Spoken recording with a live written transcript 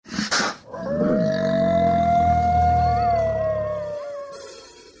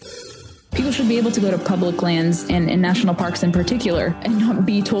should be able to go to public lands and national parks in particular and not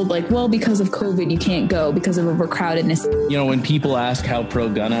be told like, well, because of COVID, you can't go because of overcrowdedness. You know, when people ask how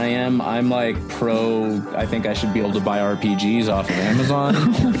pro-gun I am, I'm like I think I should be able to buy RPGs off of Amazon.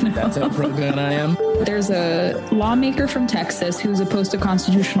 Oh, no. That's how pro-gun I am. There's a lawmaker from Texas who's opposed to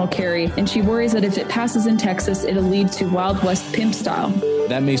constitutional carry, and she worries that if it passes in Texas, it'll lead to Wild West pimp style.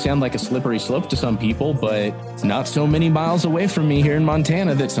 That may sound like a slippery slope to some people, but it's not so many miles away from me here in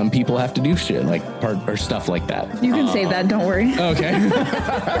Montana that some people have to do shit like or stuff like that. You can say that, don't worry. Okay.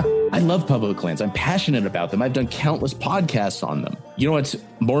 I love public lands. I'm passionate about them. I've done countless podcasts on them. You know what's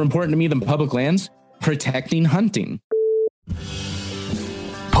more important to me than public lands? Protecting hunting.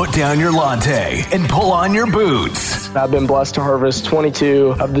 Put down your latte and pull on your boots. I've been blessed to harvest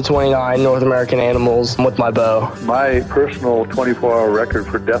 22 of the 29 North American animals with my bow. My personal 24-hour record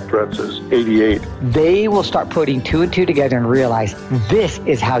for death threats is 88. They will start putting two and two together and realize this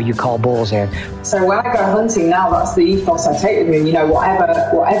is how you call bulls in. So when I go hunting now, that's the ethos I take with me. You know,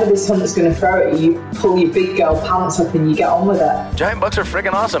 whatever this hunter's going to throw at you, you pull your big girl pants up and you get on with it. Giant bucks are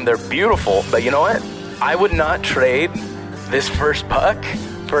freaking awesome. They're beautiful. But you know what? I would not trade this first buck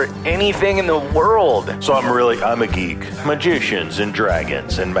for anything in the world. So I'm a geek. Magicians and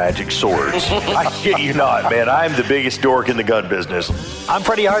dragons and magic swords. I kid you not, man. I'm the biggest dork in the gun business. I'm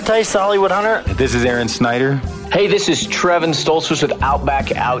Freddie Hartice, the Hollywood Hunter. This is Aaron Snyder. Hey, this is Trevin Stoltzfus with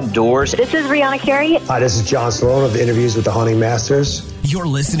Outback Outdoors. This is Rihanna Carey. Hi, this is John Sloan of the Interviews with the Hunting Masters. You're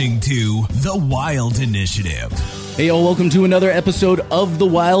listening to The Wild Initiative. Hey, y'all, welcome to another episode of The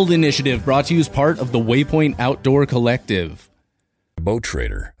Wild Initiative, brought to you as part of the Waypoint Outdoor Collective. Boat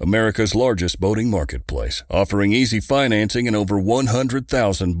Trader, America's largest boating marketplace, offering easy financing and over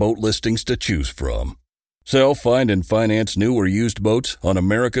 100,000 boat listings to choose from. Sell, find, and finance new or used boats on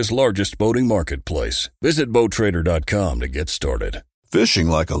America's largest boating marketplace. Visit BoatTrader.com to get started. Fishing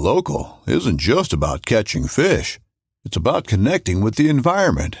like a local isn't just about catching fish. It's about connecting with the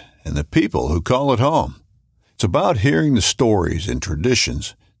environment and the people who call it home. It's about hearing the stories and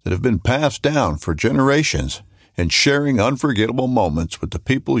traditions that have been passed down for generations and sharing unforgettable moments with the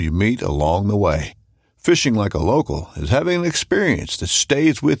people you meet along the way. Fishing like a local is having an experience that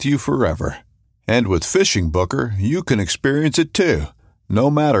stays with you forever. And with Fishing Booker, you can experience it too, no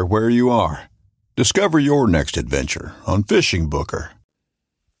matter where you are. Discover your next adventure on Fishing Booker.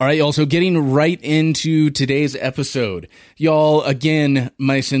 All right, y'all, so getting right into today's episode. Y'all, again,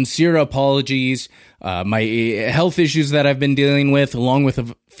 my sincere apologies. My health issues that I've been dealing with, along with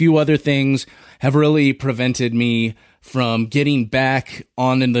a few other things, have really prevented me from getting back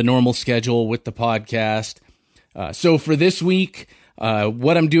on in the normal schedule with the podcast. So for this week,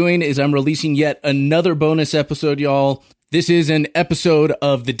 what I'm doing is I'm releasing yet another bonus episode, y'all. This is an episode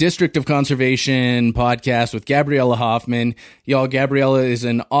of the District of Conservation podcast with Gabriella Hoffman. Y'all, Gabriella is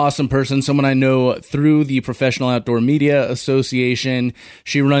an awesome person, someone I know through the Professional Outdoor Media Association.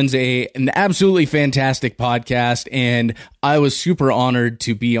 She runs an absolutely fantastic podcast, and I was super honored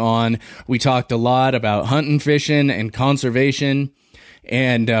to be on. We talked a lot about hunting, fishing, and conservation,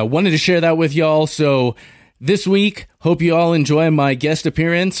 and wanted to share that with y'all. So this week, hope you all enjoy my guest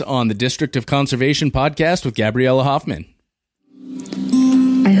appearance on the District of Conservation podcast with Gabriella Hoffman.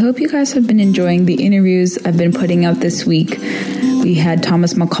 I hope you guys have been enjoying the interviews I've been putting out this week. We had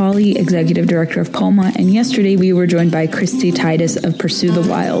Thomas McCauley, Executive Director of POMA, and yesterday we were joined by Christy Titus of Pursue the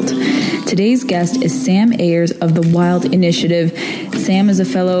Wild. Today's guest is Sam Ayres of the Wild Initiative. Sam is a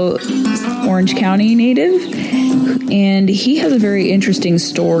fellow Orange County native, and he has a very interesting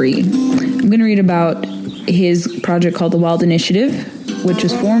story. I'm going to read about his project called the Wild Initiative, which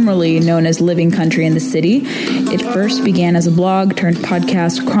was formerly known as Living Country in the City. It first began as a blog turned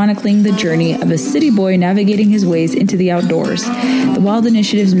podcast chronicling the journey of a city boy navigating his ways into the outdoors. The Wild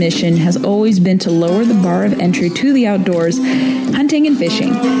Initiative's mission has always been to lower the bar of entry to the outdoors, hunting and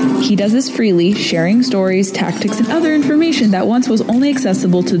fishing. He does this freely, sharing stories, tactics, and other information that once was only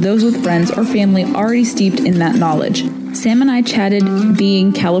accessible to those with friends or family already steeped in that knowledge. Sam and I chatted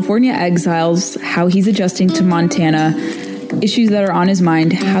being California exiles, how he's adjusting to Montana, issues that are on his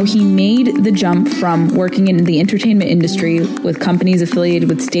mind, how he made the jump from working in the entertainment industry with companies affiliated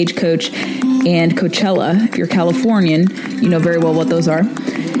with Stagecoach and Coachella. If you're Californian, you know very well what those are.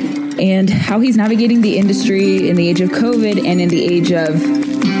 And how he's navigating the industry in the age of COVID and in the age of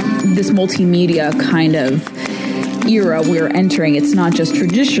this multimedia kind of era we're entering. It's not just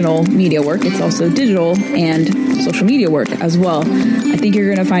traditional media work, it's also digital and social media work as well. I think you're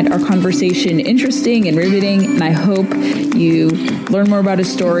going to find our conversation interesting and riveting, and I hope you learn more about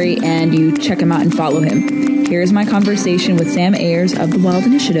his story and you check him out and follow him. Here's my conversation with Sam Ayres of the Wild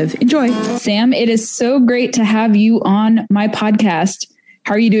Initiative. Enjoy. Sam, it is so great to have you on my podcast.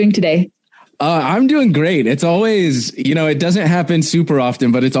 How are you doing today? I'm doing great. It's always, it doesn't happen super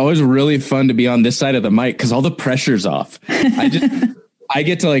often, but it's always really fun to be on this side of the mic because all the pressure's off. I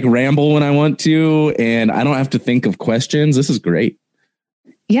get to like ramble when I want to, and I don't have to think of questions. This is great.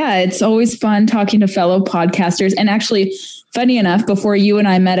 Yeah, it's always fun talking to fellow podcasters. And actually, funny enough, before you and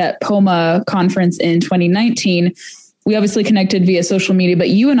I met at POMA conference in 2019, we obviously connected via social media, but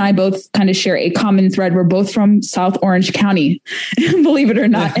you and I both kind of share a common thread. We're both from South Orange County, believe it or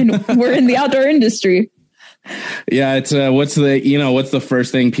not, and we're in the outdoor industry. Yeah, it's what's the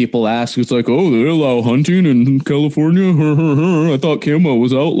first thing people ask? It's like, oh, they allow hunting in California. I thought camo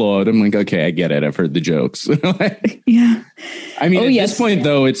was outlawed. I'm like, okay, I get it. I've heard the jokes. Yeah. I mean, this point,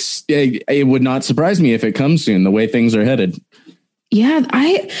 though, it would not surprise me if it comes soon, the way things are headed. Yeah,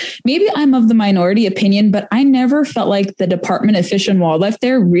 maybe I'm of the minority opinion, but I never felt like the Department of Fish and Wildlife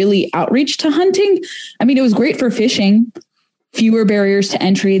there really outreach to hunting. I mean, it was great for fishing. Fewer barriers to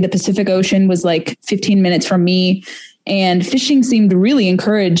entry. The Pacific Ocean was like 15 minutes from me, and fishing seemed really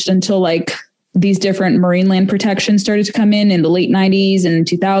encouraged until like these different marine land protections started to come in the late 90s and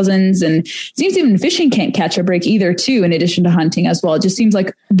 2000s. And it seems even fishing can't catch a break either, too, in addition to hunting as well. It just seems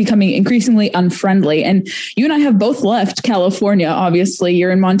like becoming increasingly unfriendly. And you and I have both left California. Obviously,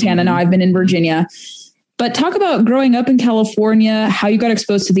 you're in Montana now. I've been in Virginia. But talk about growing up in California, how you got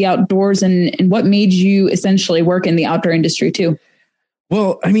exposed to the outdoors and what made you essentially work in the outdoor industry too.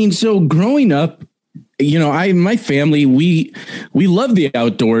 Well, I mean, so growing up, my family, we love the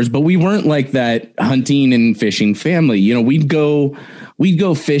outdoors, but we weren't like that hunting and fishing family. We'd go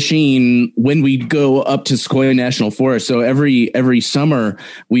fishing when we'd go up to Sequoia National Forest. So every summer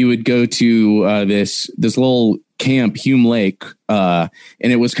we would go to this little camp, Hume Lake, and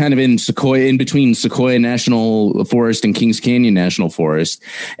it was kind of in between Sequoia National Forest and Kings Canyon National Forest,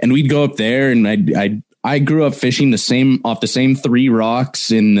 and we'd go up there, and I grew up fishing off the same 3 rocks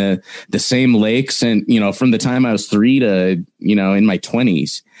in the same lakes, and from the time I was 3 to in my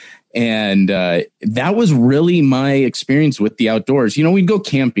 20s. And that was really my experience with the outdoors. We'd go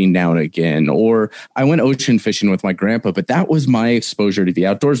camping now and again, or I went ocean fishing with my grandpa, but that was my exposure to the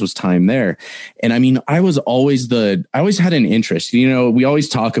outdoors, was time there. And I mean, I always had an interest. We always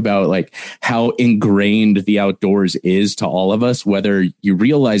talk about like how ingrained the outdoors is to all of us, whether you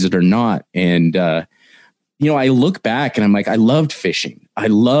realize it or not. And, I look back and I'm like, I loved fishing. I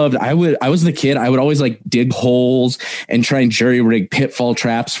was the kid. I would always like dig holes and try and jury rig pitfall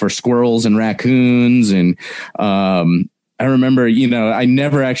traps for squirrels and raccoons. And, I remember, I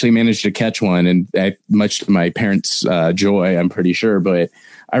never actually managed to catch one, and much to my parents' joy, I'm pretty sure. But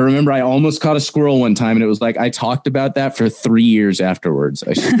I remember I almost caught a squirrel one time, and it was like, I talked about that for 3 years afterwards,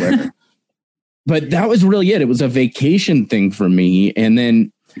 I swear. But that was really it. It was a vacation thing for me. And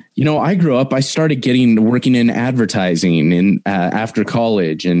then, I grew up, I started working in advertising after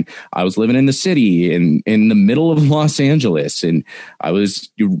college, and I was living in the city and in the middle of Los Angeles, and I was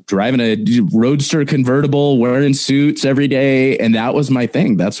driving a Roadster convertible, wearing suits every day. And that was my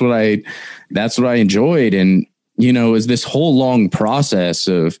thing. That's what I enjoyed. And, it was this whole long process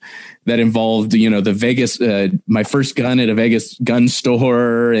that involved, the Vegas, my first gun at a Vegas gun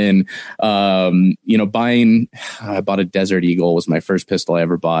store, and, I bought a Desert Eagle, was my first pistol I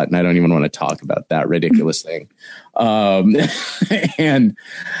ever bought. And I don't even want to talk about that ridiculous thing. But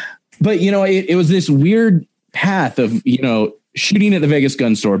it was this weird path of, shooting at the Vegas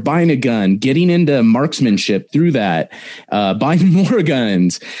gun store, buying a gun, getting into marksmanship through that, buying more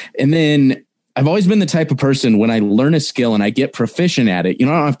guns. And then I've always been the type of person, when I learn a skill and I get proficient at it, I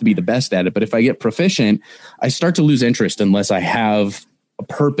don't have to be the best at it, but if I get proficient, I start to lose interest unless I have a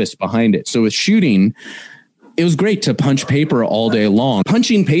purpose behind it. So with shooting, it was great to punch paper all day long.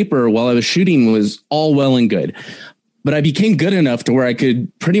 Punching paper while I was shooting was all well and good, but I became good enough to where I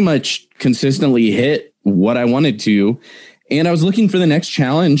could pretty much consistently hit what I wanted to. And I was looking for the next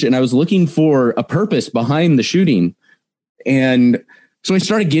challenge, and I was looking for a purpose behind the shooting. And so I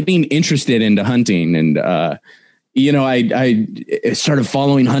started getting interested into hunting, and, I started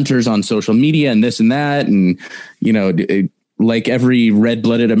following hunters on social media and this and that. And, like every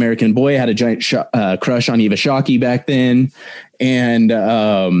red-blooded American boy, I had a giant crush on Eva Shockey back then. And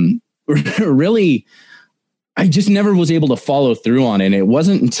really, I just never was able to follow through on it. And it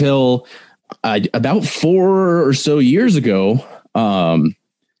wasn't until about 4 or so years ago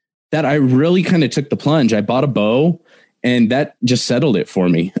that I really kind of took the plunge. I bought a bow, and that just settled it for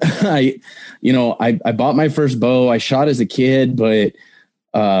me. I bought my first bow. I shot as a kid, but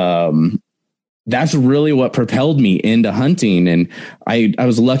that's really what propelled me into hunting. And I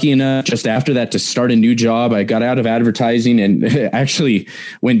was lucky enough just after that to start a new job. I got out of advertising and actually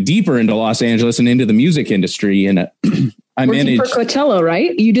went deeper into Los Angeles and into the music industry. And working for Coachella,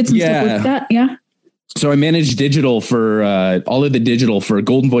 right? You did some stuff with that. Yeah. So I managed digital for all of the digital for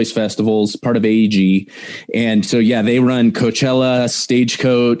Golden Voice Festivals, part of AEG. And so, yeah, they run Coachella,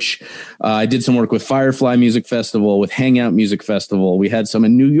 Stagecoach. I did some work with Firefly Music Festival, with Hangout Music Festival. We had some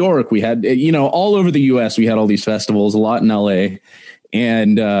in New York. We had, all over the U.S. We had all these festivals, a lot in L.A.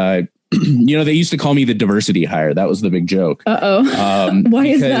 And, they used to call me the diversity hire. That was the big joke. Why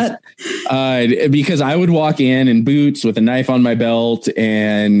is that? Because I would walk in boots with a knife on my belt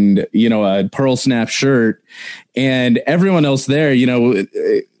and, a pearl snap shirt, and everyone else there,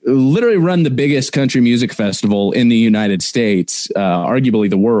 literally run the biggest country music festival in the United States, arguably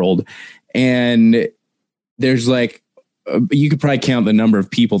the world. And there's you could probably count the number of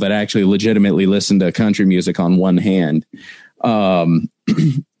people that actually legitimately listen to country music on one hand.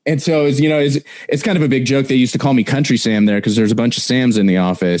 And so, it's kind of a big joke. They used to call me Country Sam there because there's a bunch of Sams in the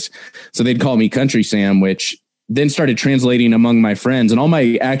office. So they'd call me Country Sam, which then started translating among my friends and all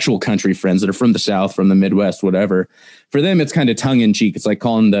my actual country friends that are from the South, from the Midwest, whatever. For them, it's kind of tongue in cheek. It's like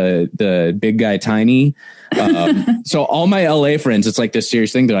calling the big guy Tiny. So all my LA friends, it's like this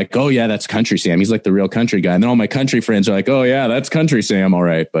serious thing. They're like, oh, yeah, that's Country Sam. He's like the real country guy. And then all my country friends are like, oh, yeah, that's Country Sam. All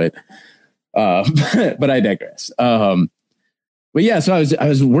right. But I digress. But yeah, so I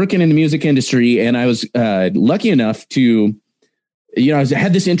was working in the music industry, and I was lucky enough to, I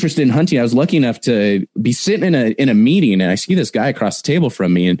had this interest in hunting. I was lucky enough to be sitting in a meeting, and I see this guy across the table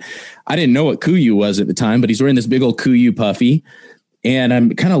from me, and I didn't know what Kuiu was at the time, but he's wearing this big old Kuiu puffy, and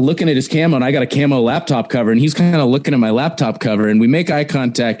I'm kind of looking at his camo, and I got a camo laptop cover, and he's kind of looking at my laptop cover, and we make eye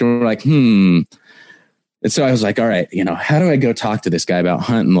contact, and we're like, And so I was like, all right, how do I go talk to this guy about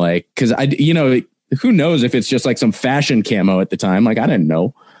hunting? Because who knows if it's just like some fashion camo at the time. I didn't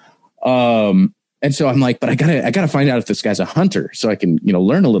know. And so I'm like, but I gotta find out if this guy's a hunter so I can,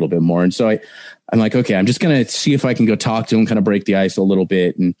 learn a little bit more. And so I'm like, okay, I'm just going to see if I can go talk to him, kind of break the ice a little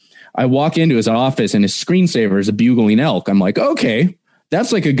bit. And I walk into his office, and his screensaver is a bugling elk. I'm like, okay,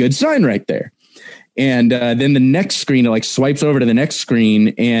 that's like a good sign right there. And then the next screen, it swipes over to the next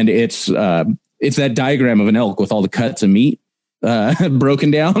screen, and it's that diagram of an elk with all the cuts of meat broken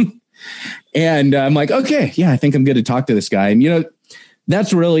down. And I'm like, okay, yeah, I think I'm good to talk to this guy. And,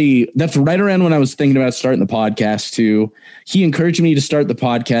 that's right around when I was thinking about starting the podcast too. He encouraged me to start the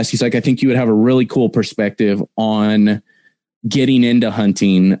podcast. He's like, I think you would have a really cool perspective on getting into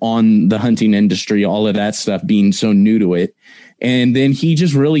hunting, on the hunting industry, all of that stuff, being so new to it. And then he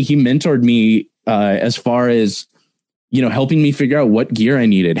mentored me as far as, helping me figure out what gear I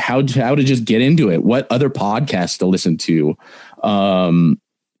needed, how to just get into it, what other podcasts to listen to,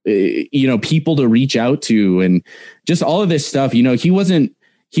 people to reach out to, and just all of this stuff. He wasn't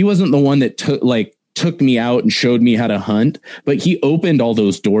the one that took me out and showed me how to hunt, but he opened all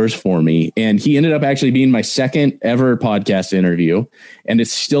those doors for me. And he ended up actually being my second ever podcast interview. And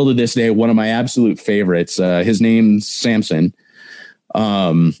it's still to this day one of my absolute favorites. His name's Samson.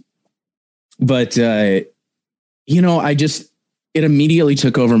 It immediately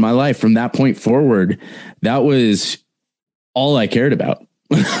took over my life from that point forward. That was all I cared about.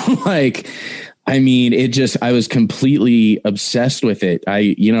 I was completely obsessed with it.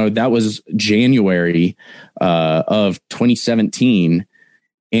 That was January of 2017.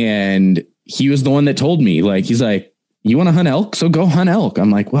 And he was the one that told me, he's like, you want to hunt elk? So go hunt elk.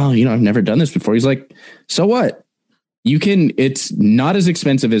 I'm like, well, I've never done this before. He's like, so what? It's not as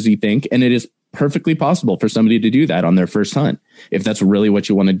expensive as you think. And it is perfectly possible for somebody to do that on their first hunt, if that's really what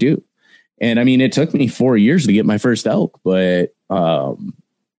you want to do. And it took me 4 years to get my first elk, but,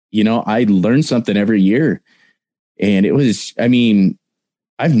 I learned something every year, and it was,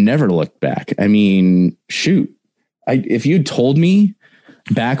 I've never looked back. If you'd told me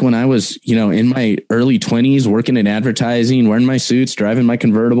back when I was, in my early 20s, working in advertising, wearing my suits, driving my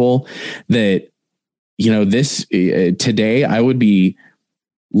convertible, that, today I would be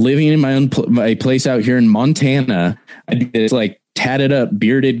living in my own my place out here in Montana. I'd be this tatted up,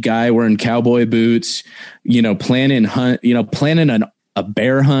 bearded guy wearing cowboy boots, planning a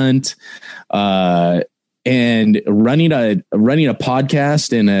bear hunt, and running a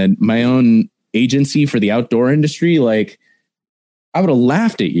podcast and my own agency for the outdoor industry. I would have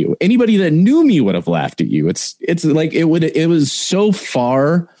laughed at you. Anybody that knew me would have laughed at you. It was so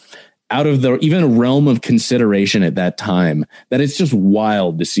far out of the even realm of consideration at that time that it's just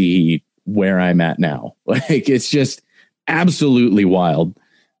wild to see where I'm at now. It's just absolutely wild.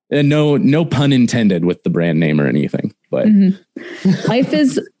 And no pun intended with the brand name or anything, but life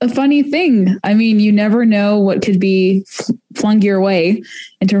is a funny thing. You never know what could be flung your way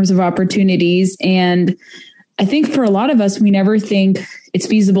in terms of opportunities. And I think for a lot of us, we never think, it's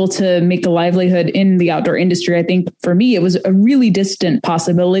feasible to make a livelihood in the outdoor industry. I think for me, it was a really distant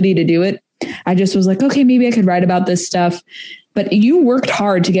possibility to do it. I just was like, okay, maybe I could write about this stuff. But you worked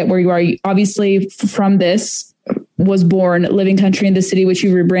hard to get where you are. Obviously, from this was born Living Country in the City, which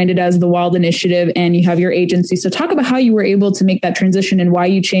you rebranded as the Wild Initiative, and you have your agency. So talk about how you were able to make that transition and why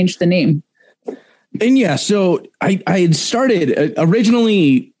you changed the name. And yeah, so I had started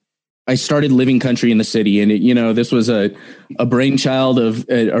originally. I started Living Country in the City, and this was a brainchild of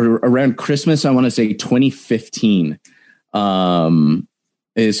around Christmas. I want to say 2015. So,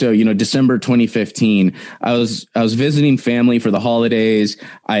 December 2015, I was visiting family for the holidays.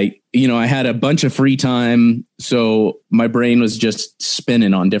 I had a bunch of free time. So my brain was just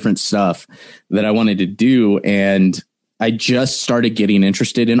spinning on different stuff that I wanted to do. And I just started getting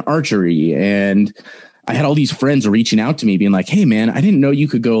interested in archery. And I had all these friends reaching out to me being like, hey, man, I didn't know you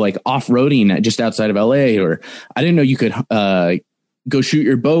could go like off-roading just outside of LA, or I didn't know you could go shoot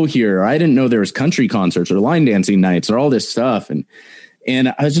your bow here. Or I didn't know there was country concerts or line dancing nights or all this stuff. And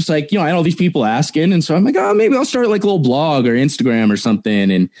I was just like, I had all these people asking. And so I'm like, oh, maybe I'll start like a little blog or Instagram or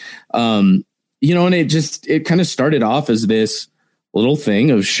something. And, and it kind of started off as this little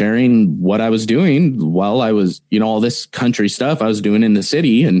thing of sharing what I was doing while I was, all this country stuff I was doing in the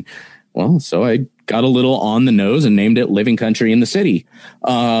city. And so I got a little on the nose and named it Living Country in the City.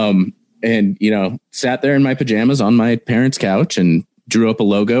 And, sat there in my pajamas on my parents' couch and drew up a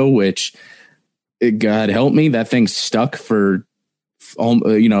logo, which God help me, that thing stuck for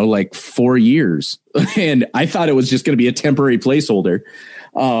like 4 years. And I thought it was just going to be a temporary placeholder.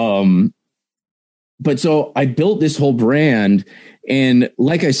 But so I built this whole brand. And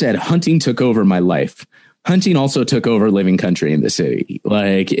like I said, hunting took over my life. Hunting also took over Living Country in the City.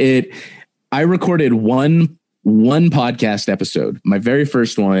 I recorded one podcast episode, my very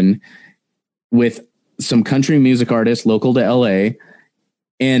first one, with some country music artists local to LA.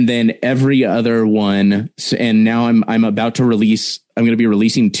 And then every other one. And now I'm about to release, I'm going to be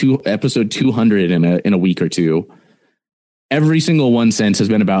releasing episode 200 in a week or two. Every single one since has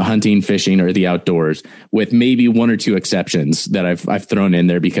been about hunting, fishing, or the outdoors, with maybe one or two exceptions that I've thrown in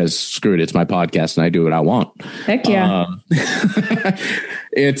there because screw it, it's my podcast and I do what I want. Heck yeah.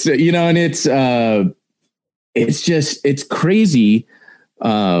 It's, and it's crazy.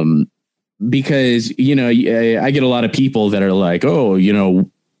 Because, I get a lot of people that are like, oh,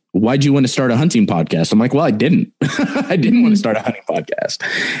 why'd you want to start a hunting podcast? I'm like, well, I didn't. I didn't want to start a hunting podcast.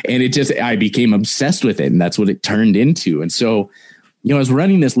 And I became obsessed with it. And that's what it turned into. And so, I was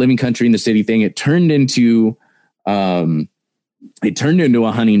running this Living Country in the City thing. It turned into a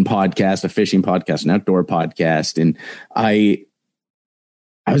hunting podcast, a fishing podcast, an outdoor podcast. And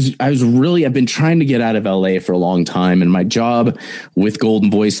I've been trying to get out of LA for a long time, and my job with Golden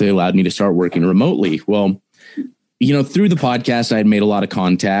Voice, they allowed me to start working remotely. Well, through the podcast, I had made a lot of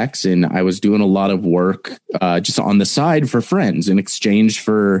contacts, and I was doing a lot of work just on the side for friends in exchange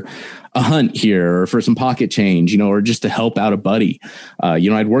for a hunt here or for some pocket change, or just to help out a buddy.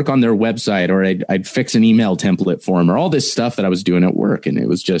 I'd work on their website, or I'd fix an email template for them, or all this stuff that I was doing at work. And it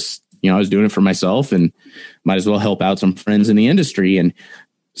was just, I was doing it for myself and might as well help out some friends in the industry. And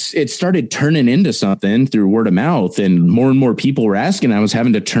it started turning into something through word of mouth, and more people were asking. I was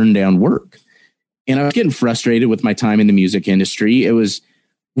having to turn down work, and I was getting frustrated with my time in the music industry. It was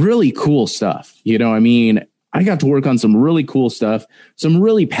really cool stuff. I got to work on some really cool stuff, some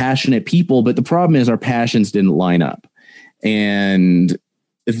really passionate people, but the problem is our passions didn't line up, and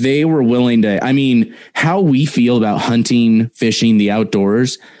they were willing to, how we feel about hunting, fishing, the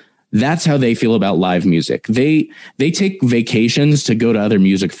outdoors, that's how they feel about live music. They take vacations to go to other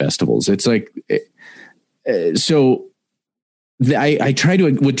music festivals. It's like, so I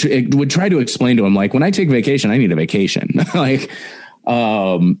would try to explain to them, like, when I take vacation, I need a vacation. But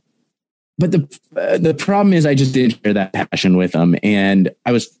the problem is I just didn't share that passion with them. And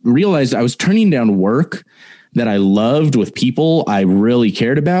I realized I was turning down work that I loved with people I really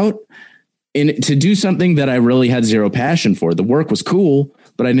cared about, and to do something that I really had zero passion for. The work was cool,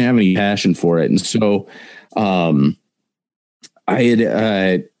 but I didn't have any passion for it. And so I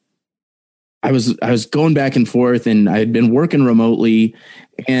was going back and forth, and I had been working remotely,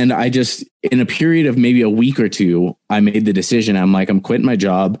 and I just, in a period of maybe a week or two, I made the decision. I'm like, I'm quitting my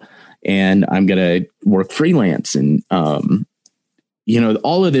job and I'm going to work freelance. And, all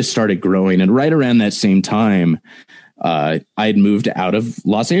of this started growing. And right around that same time, I had moved out of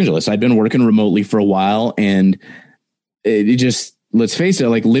Los Angeles. I'd been working remotely for a while, and it just, let's face it,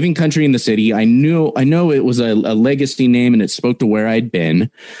 like Living Country in the City, I know it was a legacy name and it spoke to where I'd been,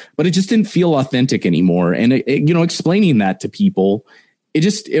 but it just didn't feel authentic anymore. And explaining that to people,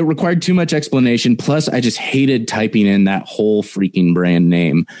 it required too much explanation. Plus, I just hated typing in that whole freaking brand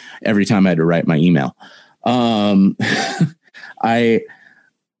name every time I had to write my email. So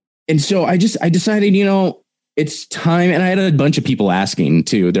I decided, it's time. And I had a bunch of people asking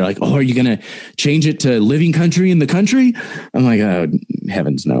too. They're like, oh, are you going to change it to Living Country in the Country? I'm like, oh,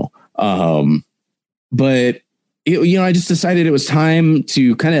 heavens no. But I just decided it was time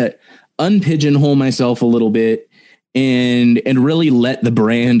to kind of unpigeonhole myself a little bit and really let the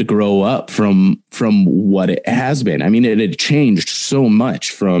brand grow up from what it has been. I mean, it had changed so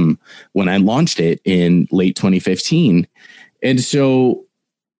much from when I launched it in late 2015. And so,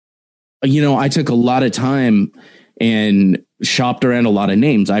 I took a lot of time and shopped around a lot of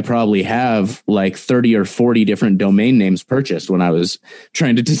names. I probably have like 30 or 40 different domain names purchased when I was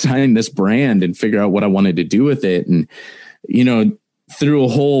trying to design this brand and figure out what I wanted to do with it. And, through a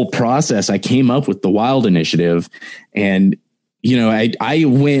whole process, I came up with the Wild Initiative, and, I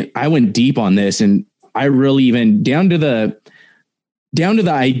went deep on this, and I really even down to the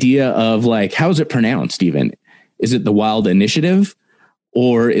idea of like, how's it pronounced even? Is it the Wild Initiative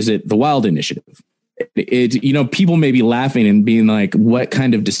or is it the Wild Initiative? People may be laughing and being like, what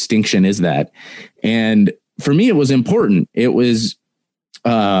kind of distinction is that? And for me, it was important. It was,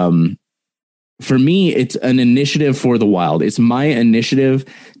 for me, it's an initiative for the wild. It's my initiative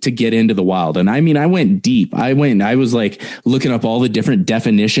to get into the wild. And I mean, I went deep. I was like looking up all the different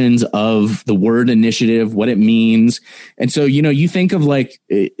definitions of the word initiative, what it means. And so, you think of like,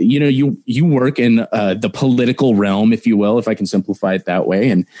 you work in the political realm, if you will, if I can simplify it that way.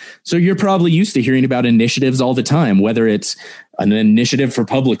 And so you're probably used to hearing about initiatives all the time, whether it's an initiative for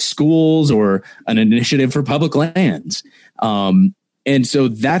public schools or an initiative for public lands. And so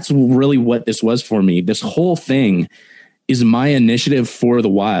that's really what this was for me. This whole thing is my initiative for the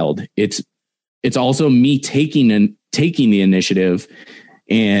wild. It's also me taking the initiative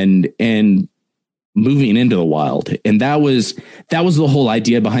and moving into the wild. And that was the whole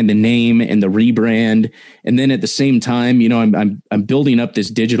idea behind the name and the rebrand. And then at the same time, I'm building up this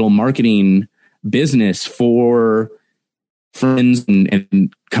digital marketing business for friends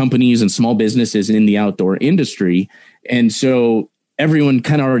and companies and small businesses in the outdoor industry. And so everyone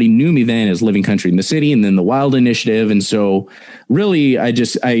kind of already knew me then as Living Country in the City, and then the Wild Initiative. And so really I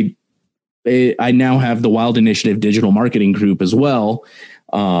now have the Wild Initiative digital marketing group as well.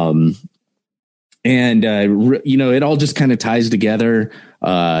 It all just kind of ties together.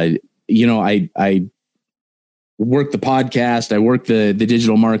 I work the podcast, I work the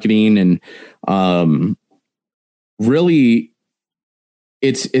digital marketing, and really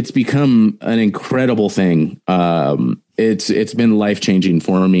it's become an incredible thing. It's been life-changing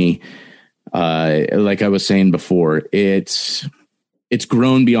for me. Like I was saying before, it's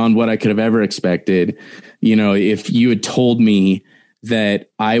grown beyond what I could have ever expected. If you had told me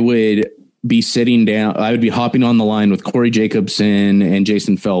that I would be sitting down, I would be hopping on the line with Corey Jacobson and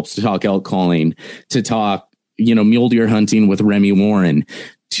Jason Phelps to talk elk calling, to talk, mule deer hunting with Remy Warren,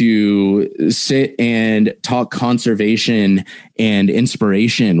 to sit and talk conservation and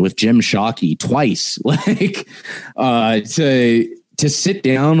inspiration with Jim Shockey twice, like, to sit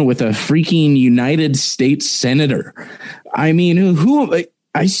down with a freaking United States senator. I mean,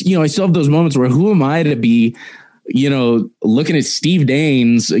 I still have those moments where who am I to be, looking at Steve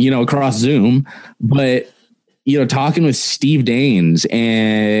Daines, across Zoom, but, talking with Steve Daines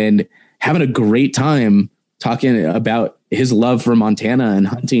and having a great time talking about his love for Montana and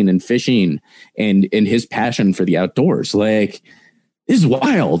hunting and fishing and his passion for the outdoors. Like, this is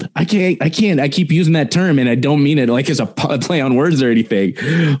wild. I keep using that term, and I don't mean it like as a play on words or anything,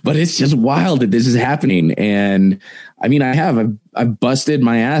 but it's just wild that this is happening. And I mean, I've busted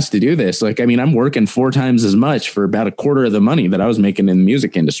my ass to do this. Like, I mean, I'm working 4 times as much for about a quarter of the money that I was making in the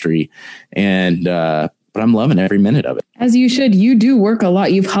music industry. And, but I'm loving every minute of it. As you should. You do work a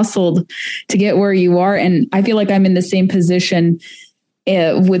lot. You've hustled to get where you are. And I feel like I'm in the same position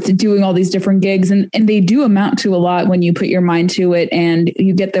with doing all these different gigs. And they do amount to a lot when you put your mind to it and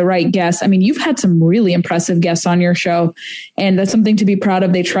you get the right guests. I mean, you've had some really impressive guests on your show, and that's something to be proud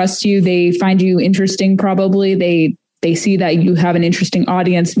of. They trust you. They find you interesting. Probably they see that you have an interesting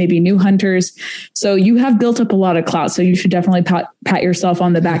audience, maybe new hunters. So you have built up a lot of clout. So you should definitely pat yourself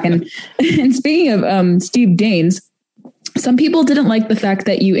on the back. And speaking of Steve Daines, some people didn't like the fact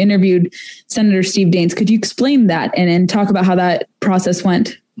that you interviewed Senator Steve Daines. Could you explain that and talk about how that process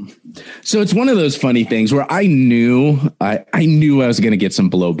went? So it's one of those funny things where I knew I was going to get some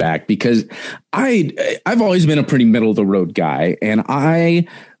blowback, because I've always been a pretty middle of the road guy, and I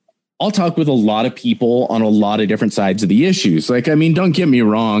I'll talk with a lot of people on a lot of different sides of the issues. Like, I mean, don't get me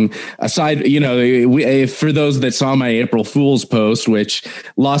wrong. Aside, for those that saw my April Fool's post, which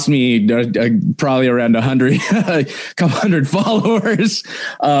lost me probably around 100, a couple hundred followers.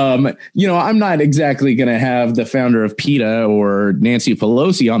 I'm not exactly going to have the founder of PETA or Nancy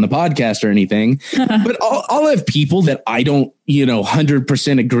Pelosi on the podcast or anything, but I'll have people that I don't,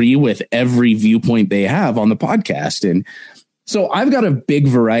 100% agree with every viewpoint they have on the podcast. And so I've got a big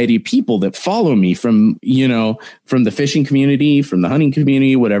variety of people that follow me from the fishing community, from the hunting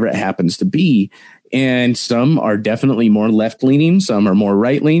community, whatever it happens to be. And some are definitely more left leaning. Some are more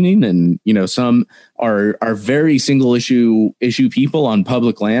right leaning. And, some are very single issue people on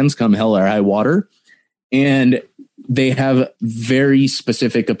public lands come hell or high water. And they have very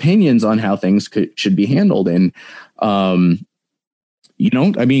specific opinions on how things should be handled. And,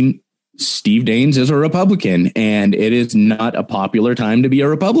 Steve Daines is a Republican, and it is not a popular time to be a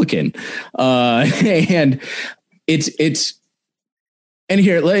Republican. And and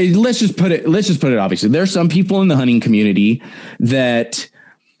here, let's just put it obviously. There are some people in the hunting community that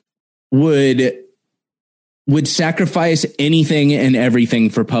would sacrifice anything and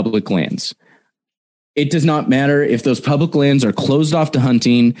everything for public lands. It does not matter if those public lands are closed off to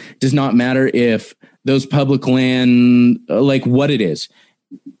hunting. It does not matter if those public land, like what it is.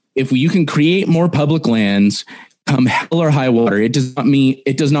 If you can create more public lands, come hell or high water, it does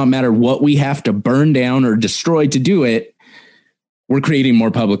not matter what we have to burn down or destroy to do it. We're creating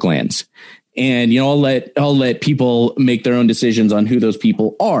more public lands, and I'll let people make their own decisions on who those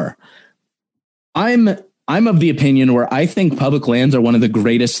people are. I'm of the opinion where I think public lands are one of the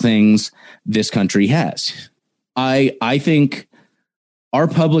greatest things this country has. I think our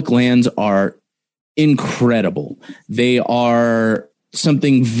public lands are incredible. They are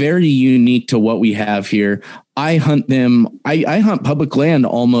something very unique to what we have here. I hunt them. I hunt public land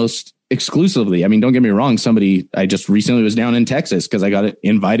almost exclusively. I mean, don't get me wrong. I just recently was down in Texas because I got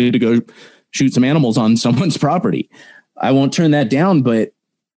invited to go shoot some animals on someone's property. I won't turn that down, but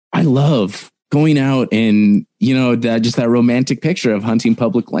I love going out and, that romantic picture of hunting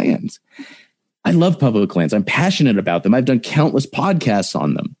public lands. I love public lands. I'm passionate about them. I've done countless podcasts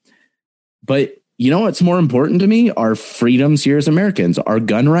on them, but what's more important to me? Our freedoms here as Americans, our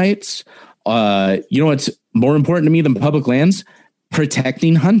gun rights. What's more important to me than public lands?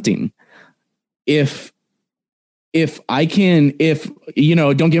 Protecting hunting. If don't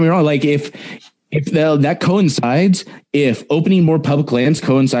get me wrong, like if that coincides, if opening more public lands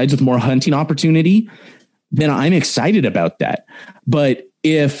coincides with more hunting opportunity, then I'm excited about that. But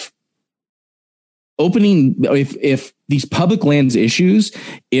if these public lands issues,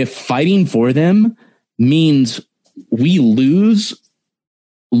 if fighting for them means we lose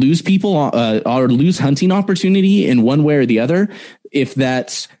people or lose hunting opportunity in one way or the other, if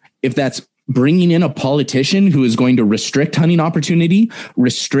that's bringing in a politician who is going to restrict hunting opportunity,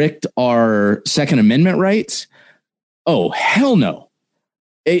 restrict our Second Amendment rights, oh, hell no.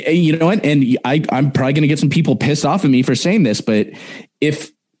 You know what? And I'm probably going to get some people pissed off at me for saying this, but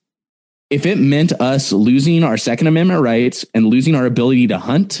if it meant us losing our Second Amendment rights and losing our ability to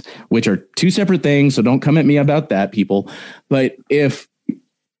hunt, which are two separate things, so don't come at me about that, people. But if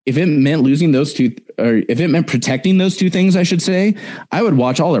it meant losing those two, or if it meant protecting those two things, I should say, I would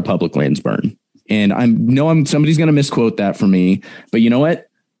watch all our public lands burn. And somebody's going to misquote that for me. But you know what?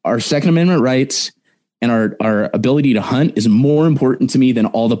 Our Second Amendment rights and our ability to hunt is more important to me than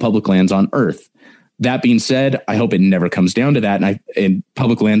all the public lands on earth. That being said, I hope it never comes down to that. And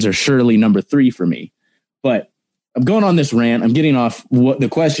public lands are surely number 3 for me. But I'm going on this rant. I'm getting off the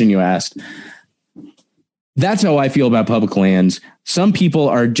question you asked. That's how I feel about public lands. Some people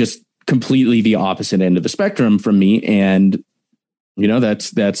are just completely the opposite end of the spectrum from me. And,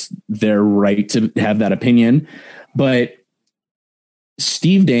 that's their right to have that opinion. But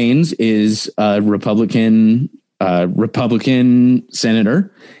Steve Daines is a Republican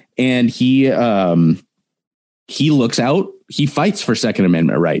senator. And he looks out. He fights for Second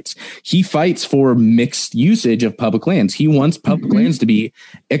Amendment rights. He fights for mixed usage of public lands. He wants public lands to be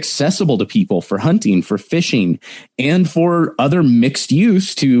accessible to people for hunting, for fishing, and for other mixed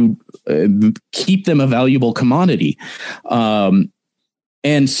use to keep them a valuable commodity.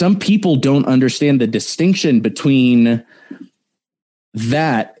 And some people don't understand the distinction between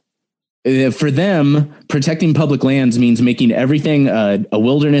that. For them, protecting public lands means making everything a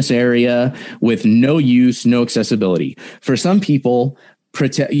wilderness area with no use, no accessibility. For some people,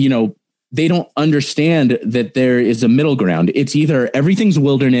 they don't understand that there is a middle ground. It's either everything's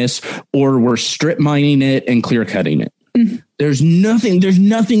wilderness or we're strip mining it and clear cutting it. Mm-hmm. There's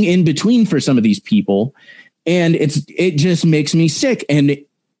nothing in between for some of these people. And it just makes me sick. And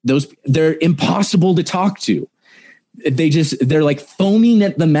they're impossible to talk to. They're like foaming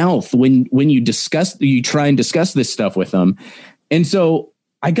at the mouth when you try and discuss this stuff with them. And so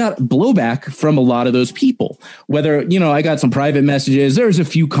I got blowback from a lot of those people, whether, I got some private messages. There's a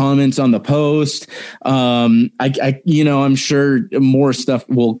few comments on the post. I'm sure more stuff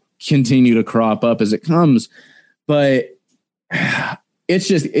will continue to crop up as it comes, but it's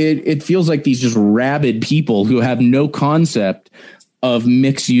just, it feels like these just rabid people who have no concept of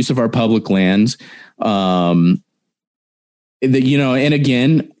mixed use of our public lands. And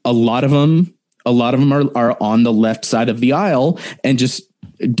again, a lot of them are on the left side of the aisle and just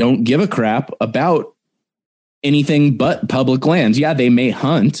don't give a crap about anything but public lands. Yeah, they may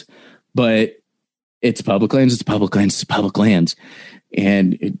hunt, but it's public lands. It's public lands. It's public lands.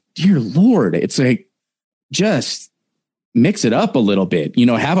 And dear Lord, it's like, just mix it up a little bit,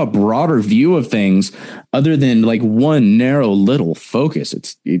 have a broader view of things other than like one narrow little focus.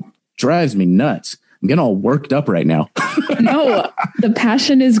 It drives me nuts. I'm getting all worked up right now. No, the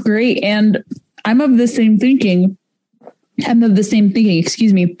passion is great. And I'm of the same thinking,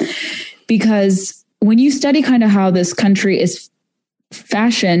 excuse me, because when you study kind of how this country is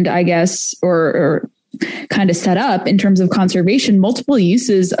fashioned, I guess, or kind of set up in terms of conservation, multiple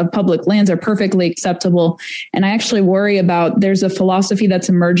uses of public lands are perfectly acceptable. And I actually worry about, there's a philosophy that's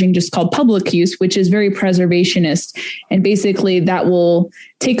emerging just called public use, which is very preservationist. And basically that will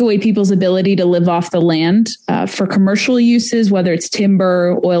take away people's ability to live off the land for commercial uses, whether it's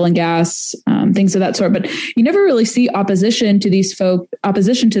timber, oil and gas, things of that sort. But you never really see opposition to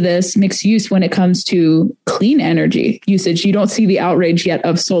this mixed use when it comes to clean energy usage. You don't see the outrage yet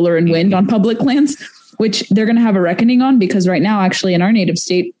of solar and wind on public lands, which they're going to have a reckoning on, because right now, actually, in our native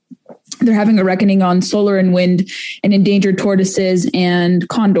state, they're having a reckoning on solar and wind and endangered tortoises and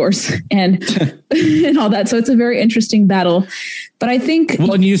condors and and all that. So it's a very interesting battle. But I think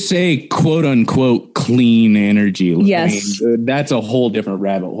when you say quote unquote clean energy, yes, that's a whole different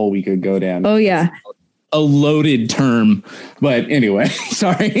rabbit hole we could go down. Oh, yeah. A loaded term. But anyway,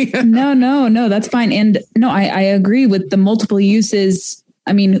 sorry. No, that's fine. And no, I agree with the multiple uses.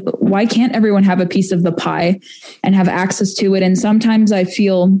 I mean, why can't everyone have a piece of the pie and have access to it? And sometimes I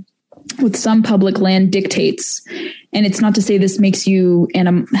feel with some public land dictates, and it's not to say this makes you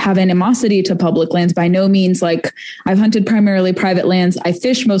have animosity to public lands. By no means. Like, I've hunted primarily private lands. I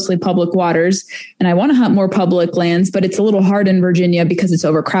fish mostly public waters, and I want to hunt more public lands, but it's a little hard in Virginia because it's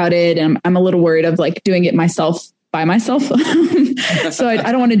overcrowded. And I'm a little worried of like doing it by myself. So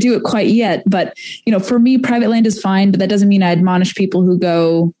I don't want to do it quite yet. But, for me, private land is fine, but that doesn't mean I admonish people who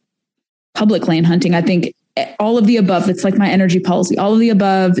go public land hunting. I think all of the above, it's like my energy policy, all of the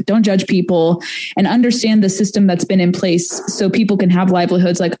above, don't judge people and understand the system that's been in place so people can have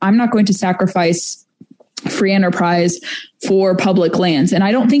livelihoods. Like, I'm not going to sacrifice free enterprise for public lands. And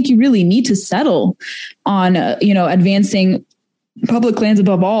I don't think you really need to settle on, advancing public lands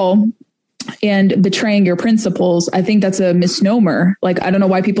above all and betraying your principles. I think that's a misnomer. Like, I don't know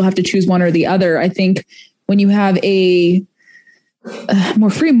why people have to choose one or the other. I think when you have a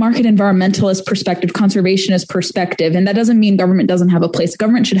more free market environmentalist perspective, conservationist perspective, and that doesn't mean government doesn't have a place.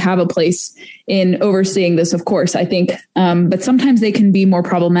 Government should have a place in overseeing this, of course, I think. But sometimes they can be more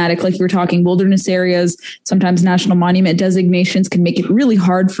problematic. Like you were talking, wilderness areas, sometimes national monument designations can make it really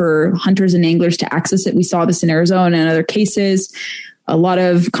hard for hunters and anglers to access it. We saw this in Arizona and other cases. A lot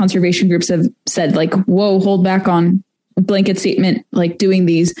of conservation groups have said, like, whoa, hold back on a blanket statement, like doing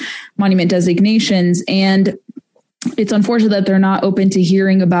these monument designations. And it's unfortunate that they're not open to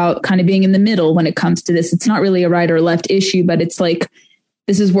hearing about kind of being in the middle when it comes to this. It's not really a right or left issue, but it's like,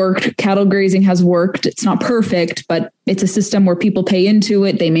 this has worked. Cattle grazing has worked. It's not perfect, but it's a system where people pay into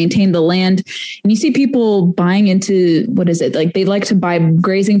it. They maintain the land. And you see people buying into, what is it? Like, they like to buy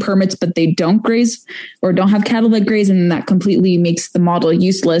grazing permits, but they don't graze or don't have cattle that graze. And that completely makes the model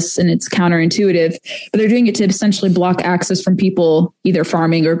useless and it's counterintuitive. But they're doing it to essentially block access from people either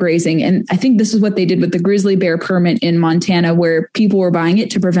farming or grazing. And I think this is what they did with the grizzly bear permit in Montana, where people were buying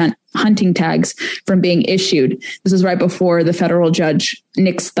it to prevent hunting tags from being issued. This was right before the federal judge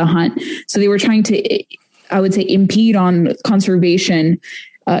nixed the hunt. So they were trying to, I would say, impede on conservation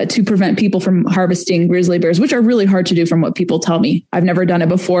to prevent people from harvesting grizzly bears, which are really hard to do from what people tell me. I've never done it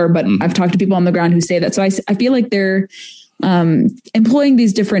before, but I've talked to people on the ground who say that. So I feel like they're employing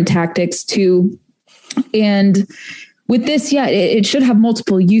these different tactics too. And with this, yeah, it should have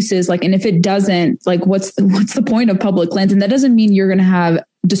multiple uses. Like, and if it doesn't, like, what's the point of public lands? And that doesn't mean you're going to have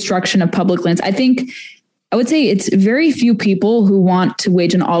destruction of public lands. I think I would say it's very few people who want to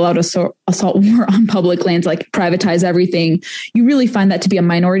wage an all-out assault war on public lands, like privatize everything. You really find that to be a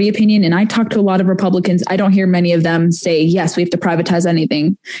minority opinion. And I talk to a lot of Republicans. I don't hear many of them say, yes, we have to privatize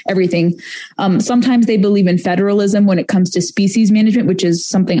everything. Sometimes they believe in federalism when it comes to species management, which is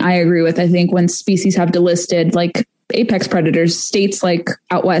something I agree with. I think when species have delisted, like apex predators, states like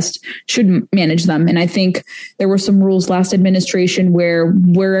out west should manage them. And I think there were some rules last administration where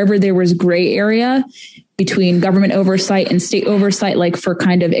wherever there was gray area between government oversight and state oversight, like for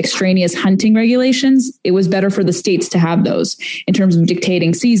kind of extraneous hunting regulations, it was better for the states to have those in terms of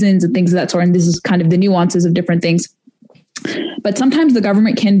dictating seasons and things of that sort. And this is kind of the nuances of different things. But sometimes the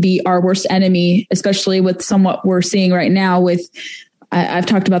government can be our worst enemy, especially with what we're seeing right now with, I've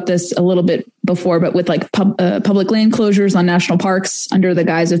talked about this a little bit before, but with like public land closures on national parks under the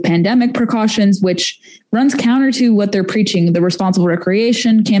guise of pandemic precautions, which runs counter to what they're preaching, the responsible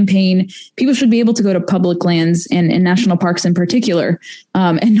recreation campaign. People should be able to go to public lands and national parks in particular,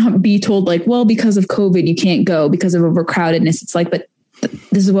 and not be told like, well, because of COVID, you can't go because of overcrowdedness. It's like, but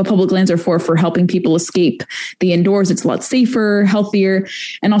this is what public lands are for helping people escape the indoors. It's a lot safer, healthier.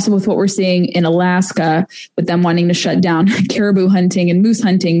 And also with what we're seeing in Alaska, with them wanting to shut down caribou hunting and moose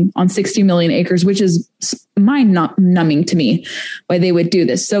hunting on 60 million acres, which is mind-numbing to me why they would do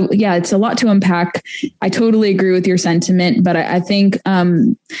this. So yeah, it's a lot to unpack. I totally agree with your sentiment, but I think it's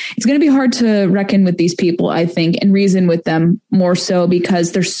going to be hard to reckon with these people, I think, and reason with them more so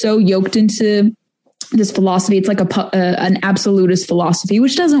because they're so yoked into this philosophy. It's like an absolutist philosophy,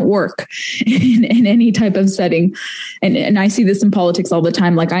 which doesn't work in any type of setting. And I see this in politics all the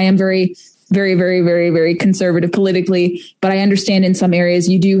time. Like I am very, very, very, very, very conservative politically, but I understand in some areas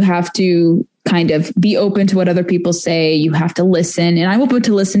you do have to kind of be open to what other people say. You have to listen, and I'm open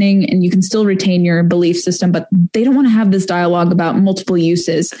to listening, and you can still retain your belief system, but they don't want to have this dialogue about multiple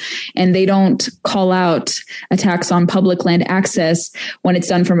uses, and they don't call out attacks on public land access when it's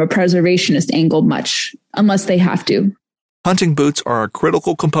done from a preservationist angle much, unless they have to. Hunting boots are a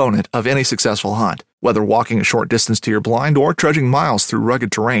critical component of any successful hunt. Whether walking a short distance to your blind or trudging miles through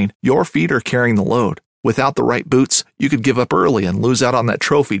rugged terrain, your feet are carrying the load. Without the right boots, you could give up early and lose out on that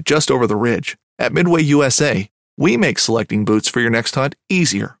trophy just over the ridge. At Midway USA, we make selecting boots for your next hunt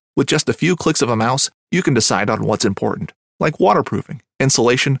easier. With just a few clicks of a mouse, you can decide on what's important, like waterproofing,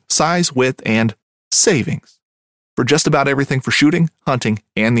 insulation, size, width, and savings. For just about everything for shooting, hunting,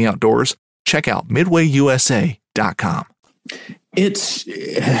 and the outdoors, check out MidwayUSA.com. There's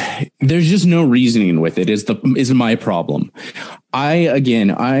just no reasoning with it is my problem.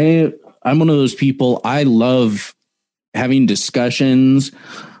 I'm one of those people. I love having discussions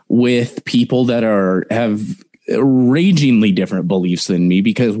with people that have ragingly different beliefs than me,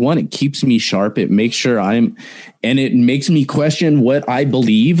 because one, it keeps me sharp. It makes sure and it makes me question what I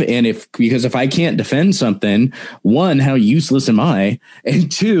believe. And because if I can't defend something, one, how useless am I? And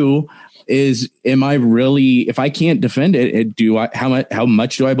two, if I can't defend it, how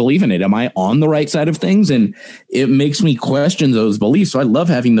much do I believe in it? Am I on the right side of things? And it makes me question those beliefs. So I love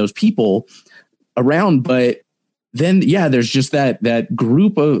having those people around, but then, yeah, there's just that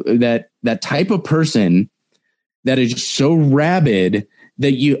group of that type of person that is just so rabid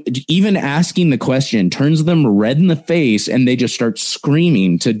that you even asking the question turns them red in the face, and they just start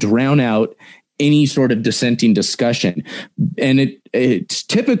screaming to drown out any sort of dissenting discussion. And it's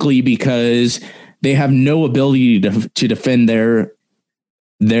typically because they have no ability to defend their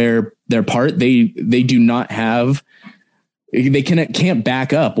part. They do not have. They can't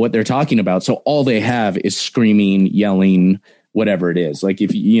back up what they're talking about. So all they have is screaming, yelling, whatever it is. Like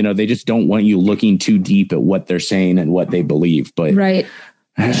they just don't want you looking too deep at what they're saying and what they believe. But right.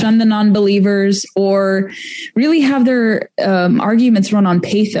 Shun the non-believers, or really have their arguments run on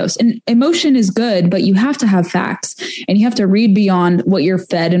pathos. And emotion is good, but you have to have facts, and you have to read beyond what you're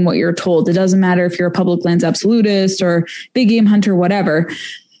fed and what you're told. It doesn't matter if you're a public lands absolutist or big game hunter, whatever.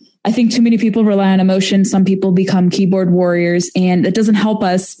 I think too many people rely on emotion. Some people become keyboard warriors, and it doesn't help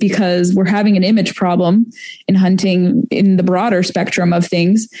us because we're having an image problem in hunting in the broader spectrum of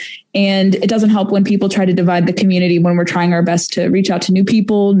things. And it doesn't help when people try to divide the community when we're trying our best to reach out to new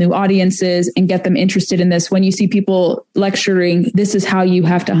people, new audiences, and get them interested in this. When you see people lecturing, this is how you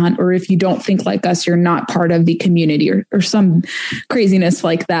have to hunt, or if you don't think like us, you're not part of the community, or some craziness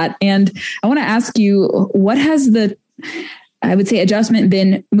like that. And I want to ask you, what has I would say adjustment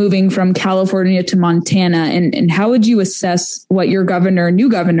been moving from California to Montana, and how would you assess what your new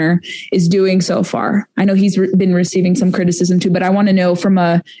governor is doing so far? I know he's been receiving some criticism too, but I want to know from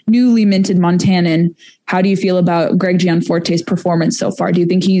a newly minted Montanan, how do you feel about Greg Gianforte's performance so far? Do you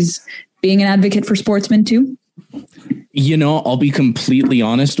think he's being an advocate for sportsmen too? I'll be completely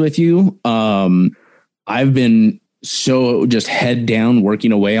honest with you. I've been so just head down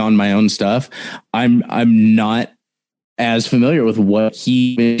working away on my own stuff. I'm not as familiar with what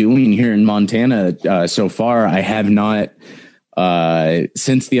he's been doing here in Montana so far. I have not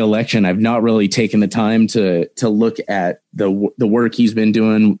since the election. I've not really taken the time to look at the work he's been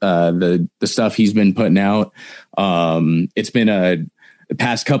doing, the stuff he's been putting out. It's been the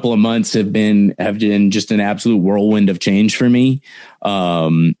past couple of months have been just an absolute whirlwind of change for me.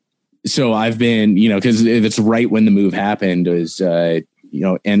 So I've been, because it's right when the move happened was, the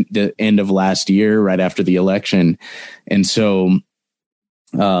end of last year, right after the election. And so,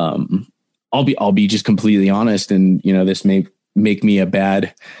 I'll be just completely honest. And, this may make me a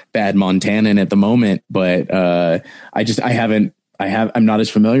bad Montanan at the moment, but, I'm not as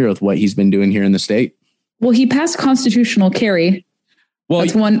familiar with what he's been doing here in the state. Well, he passed constitutional carry. Well,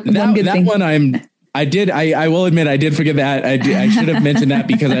 that's one good thing. I will admit I did forget that. I should have mentioned that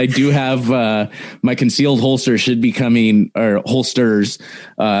because I do have my concealed holster should be coming, or holsters,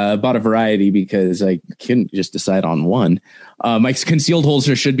 bought a variety because I couldn't just decide on one. My concealed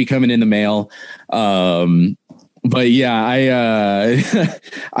holster should be coming in the mail. But yeah,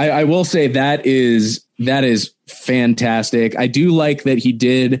 I will say that is fantastic. I do like that he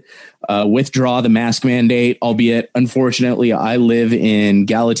did withdraw the mask mandate, albeit unfortunately I live in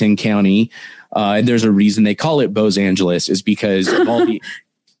Gallatin County. And there's a reason they call it Los Angeles, is because of all the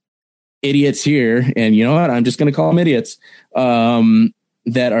idiots here. And you know what? I'm just going to call them idiots that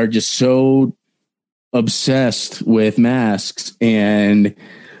are just so obsessed with masks. And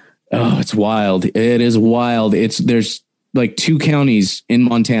it's wild. It is wild. There's like 2 counties in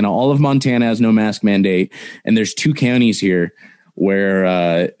Montana. All of Montana has no mask mandate. And there's 2 counties here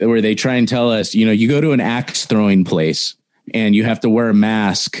where they try and tell us, you go to an axe throwing place and you have to wear a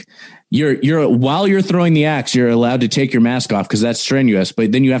mask. You're while you're throwing the axe, you're allowed to take your mask off because that's strenuous,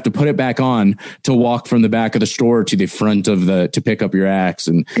 but then you have to put it back on to walk from the back of the store to the front of to pick up your axe.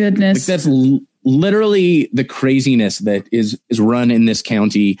 And goodness, that's literally the craziness that is run in this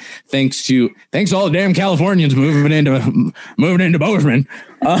county. Thanks to all the damn Californians moving into Bozeman.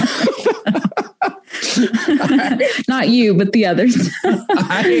 Not you, but the others.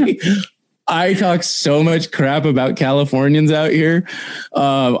 I talk so much crap about Californians out here.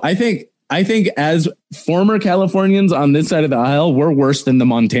 I think as former Californians on this side of the aisle, we're worse than the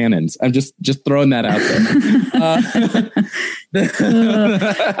Montanans. I'm just throwing that out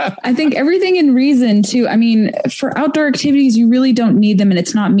there. I think everything in reason too. I mean, for outdoor activities, you really don't need them. And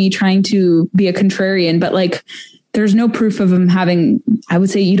it's not me trying to be a contrarian, but like, there's no proof of them having, I would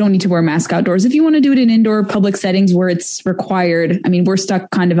say you don't need to wear a mask outdoors. If you want to do it in indoor public settings where it's required, I mean, we're stuck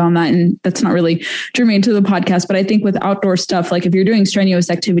kind of on that, and that's not really germane to the podcast. But I think with outdoor stuff, like if you're doing strenuous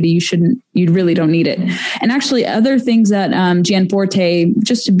activity, you really don't need it. And actually other things that Jan Forte,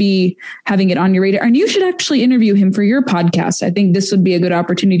 just to be having it on your radar, and you should actually interview him for your podcast. I think this would be a good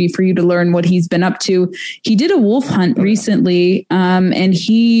opportunity for you to learn what he's been up to. He did a wolf hunt recently, and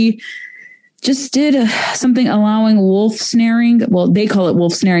he just did something allowing wolf snaring. Well, they call it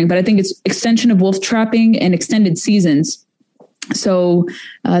wolf snaring, but I think it's extension of wolf trapping and extended seasons. So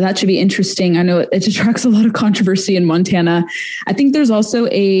that should be interesting. I know it attracts a lot of controversy in Montana. I think there's also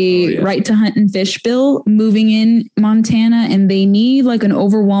a right to hunt and fish bill moving in Montana, and they need like an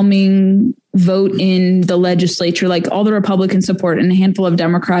overwhelming vote in the legislature. Like all the Republicans support and a handful of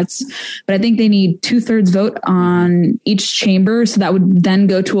Democrats, but I think they need 2/3 vote on each chamber. So that would then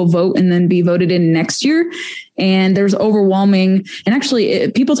go to a vote and then be voted in next year. And there's overwhelming, and actually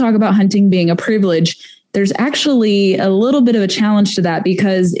people talk about hunting being a privilege. There's actually a little bit of a challenge to that,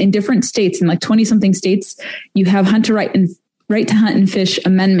 because in different states, in like 20 something states, you have right to hunt and fish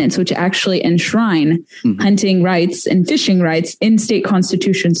amendments, which actually enshrine hunting rights and fishing rights in state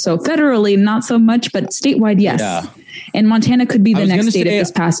constitutions. So federally, not so much, but statewide, yes. Yeah. And Montana could be the next state if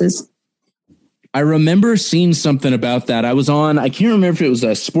this passes. I remember seeing something about that. I can't remember if it was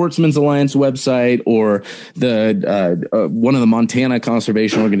a Sportsman's Alliance website or the one of the Montana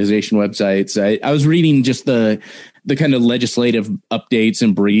Conservation Organization websites. I was reading just the kind of legislative updates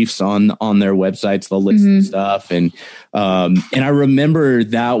and briefs on their websites, the list and stuff. And I remember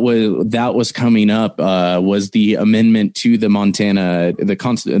that was coming up, was the amendment to the Montana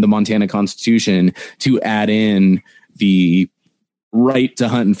Constitution to add in the right to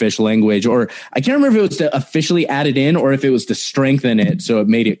hunt and fish language, or I can't remember if it was to officially add it in or if it was to strengthen it so it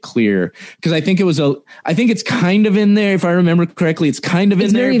made it clear. Because I think it's kind of in there, if I remember correctly. It's kind of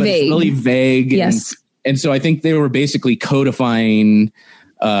in there, but it's really vague. Yes. And so I think they were basically codifying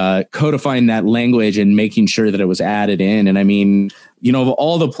that language and making sure that it was added in. And I mean, of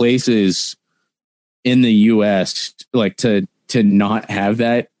all the places in the US, like to not have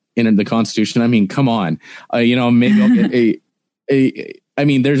that in the Constitution. I mean, come on, maybe I'll get I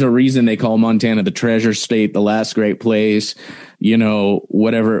mean, there's a reason they call Montana the treasure state, the last great place,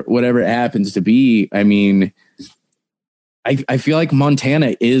 whatever it happens to be. I mean, I feel like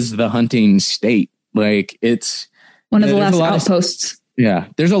Montana is the hunting state. Like, it's one of the last outposts. Yeah,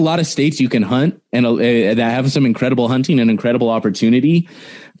 there's a lot of states you can hunt and that have some incredible hunting and incredible opportunity.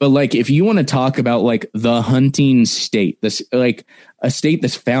 But like, if you want to talk about like the hunting state, this like a state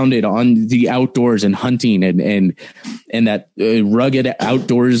that's founded on the outdoors and hunting and that rugged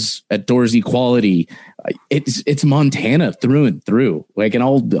outdoors equality, it's Montana through and through. Like, and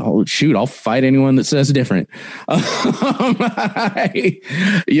I'll fight anyone that says different. I'm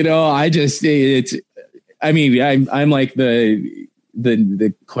like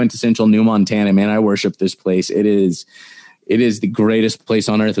the quintessential new Montana, man. I worship this place. It is the greatest place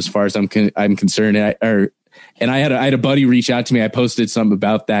on earth as far as I'm concerned. And I had a buddy reach out to me. I posted something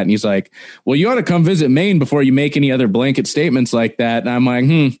about that, and he's like, well, you ought to come visit Maine before you make any other blanket statements like that. And I'm like,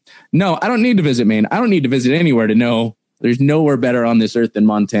 no, I don't need to visit Maine. I don't need to visit anywhere to know there's nowhere better on this earth than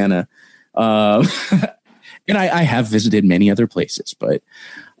Montana. And I have visited many other places, but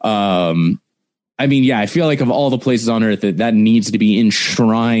I mean, yeah, I feel like of all the places on earth that needs to be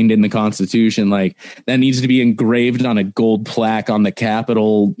enshrined in the Constitution, like that needs to be engraved on a gold plaque on the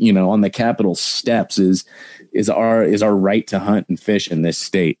Capitol, on the Capitol steps is our right to hunt and fish in this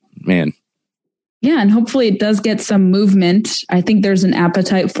state, man. Yeah, and hopefully it does get some movement. I think there's an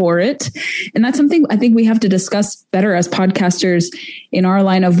appetite for it. And that's something I think we have to discuss better as podcasters in our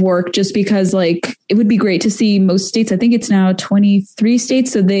line of work, just because like it would be great to see most states. I think it's now 23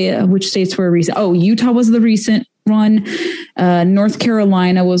 states. So which states were recent? Oh, Utah was the recent one. North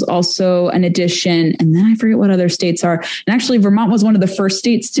Carolina was also an addition. And then I forget what other states are. And actually, Vermont was one of the first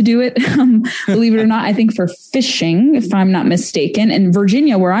states to do it. Believe it or not, I think for fishing, if I'm not mistaken. And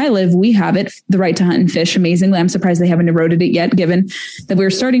Virginia, where I live, we have it, the right to hunt and fish. Amazingly, I'm surprised they haven't eroded it yet, given that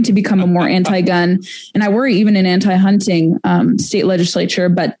we're starting to become a more anti-gun. And I worry even an anti-hunting state legislature.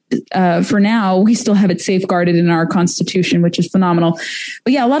 But for now, we still have it safeguarded in our Constitution, which is phenomenal.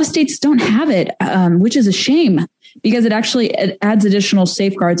 But yeah, a lot of states don't have it, which is a shame, because it adds additional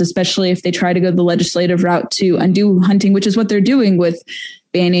safeguards, especially if they try to go the legislative route to undo hunting, which is what they're doing with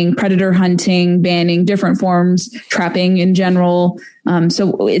banning predator hunting, banning different forms, trapping in general.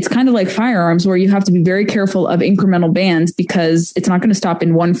 So it's kind of like firearms, where you have to be very careful of incremental bans, because it's not going to stop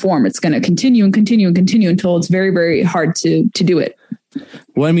in one form. It's going to continue and continue and continue until it's very, very hard to do it.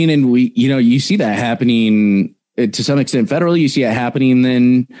 Well, I mean, and you see that happening to some extent federally. You see it happening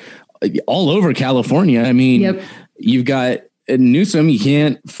then all over California. I mean, yep. You've got Newsom. He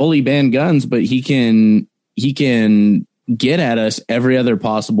can't fully ban guns, but he can get at us every other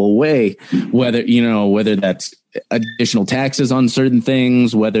possible way, whether that's additional taxes on certain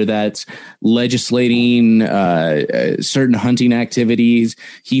things, whether that's legislating certain hunting activities.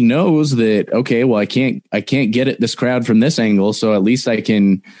 He knows that, okay, well, I can't get at this crowd from this angle, so at least I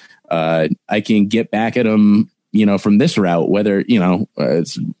can get back at them, from this route, whether,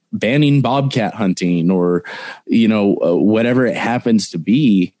 it's banning bobcat hunting or, whatever it happens to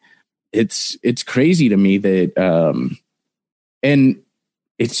be. It's crazy to me that, and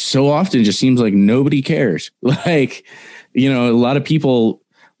it so often just seems like nobody cares. Like, a lot of people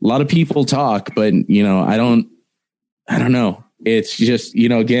talk, but, I don't know. It's just,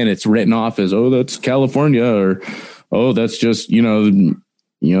 again, it's written off as, oh, that's California, or, oh, that's just,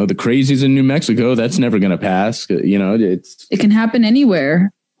 the crazies in New Mexico. That's never going to pass. It can happen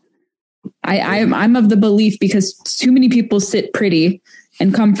anywhere. I'm of the belief, because too many people sit pretty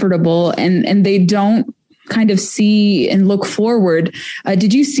and comfortable and they don't kind of see and look forward.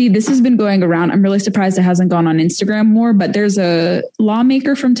 Did you see, this has been going around. I'm really surprised it hasn't gone on Instagram more, but there's a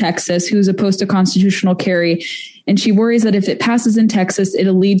lawmaker from Texas who's opposed to constitutional carry. And she worries that if it passes in Texas,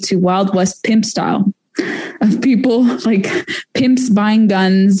 it'll lead to Wild West pimp style of people, like pimps buying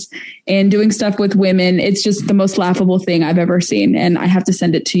guns and doing stuff with women. It's just the most laughable thing I've ever seen. And I have to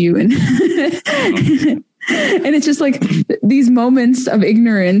send it to you. And and it's just like these moments of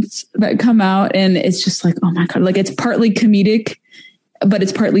ignorance that come out, and it's just like, oh my God, like it's partly comedic, but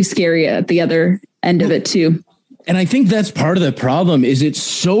it's partly scary at the other end of it too. And I think that's part of the problem, is it's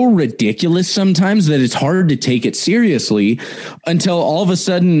so ridiculous sometimes that it's hard to take it seriously until all of a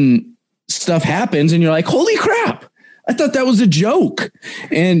sudden stuff happens and you're like, holy crap, I thought that was a joke.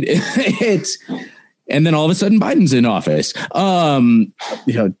 And And then all of a sudden Biden's in office.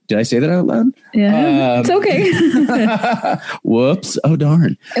 Did I say that out loud? Yeah, it's okay. Whoops. Oh,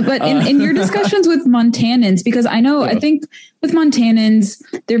 darn. But in your discussions with Montanans, because I think with Montanans,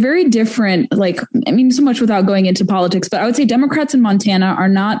 they're very different. Like, I mean, so much without going into politics, but I would say Democrats in Montana are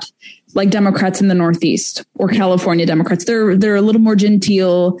not like Democrats in the Northeast or California Democrats. They're a little more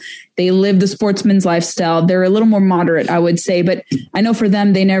genteel. They live the sportsman's lifestyle. They're a little more moderate, I would say. But I know for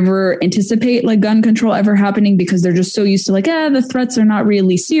them, they never anticipate like gun control ever happening because they're just so used to like, the threats are not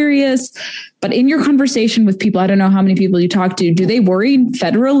really serious. But in your conversation with people, I don't know how many people you talk to, do they worry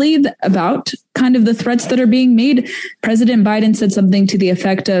federally about kind of the threats that are being made? President Biden said something to the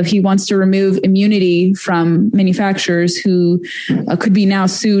effect of he wants to remove immunity from manufacturers who could be now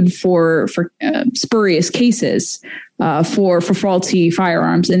sued for spurious cases for faulty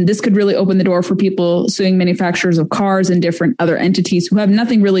firearms. And this could really open the door for people suing manufacturers of cars and different other entities who have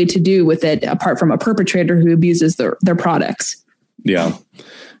nothing really to do with it apart from a perpetrator who abuses their products. Yeah.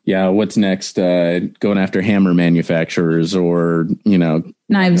 Yeah. What's next? Going after hammer manufacturers or,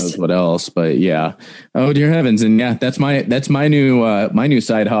 knives. What else? But yeah. Oh, dear heavens. And yeah, that's my new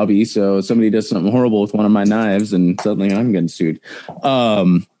side hobby. So somebody does something horrible with one of my knives and suddenly I'm getting sued.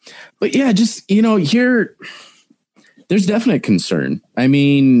 But yeah, just, here, there's definite concern. I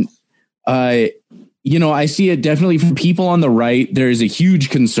mean, I see it definitely from people on the right. There is a huge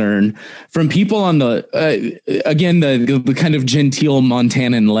concern from people on the, again, the kind of genteel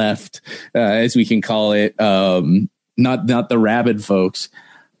Montanan left, as we can call it, not the rabid folks.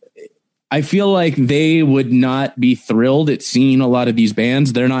 I feel like they would not be thrilled at seeing a lot of these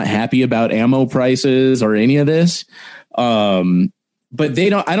bans. They're not happy about ammo prices or any of this. But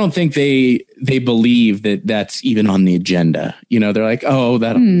I don't think they believe that that's even on the agenda. They're like, oh,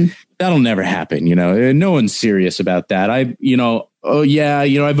 that'll never happen. No one's serious about that. I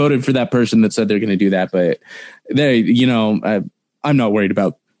voted for that person that said they're going to do that, but I'm not worried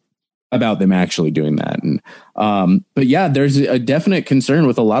about them actually doing that. And, but yeah, there's a definite concern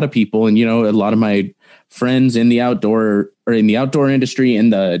with a lot of people. And, a lot of my friends in the outdoor industry,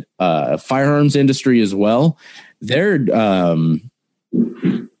 in the firearms industry as well, they're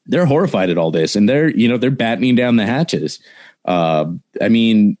horrified at all this, and they're battening down the hatches. I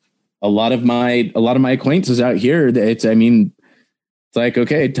mean, a lot of my acquaintances out here, it's like,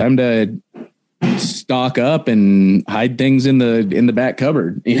 okay, time to stock up and hide things in the back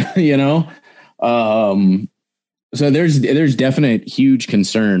cupboard, So there's definite huge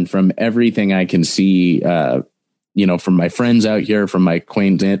concern from everything I can see, from my friends out here, from my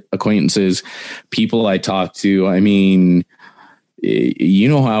acquaintances, people I talk to. I mean, you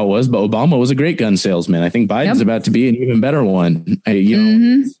know how it was, but Obama was a great gun salesman. I think Biden's about to be an even better one. I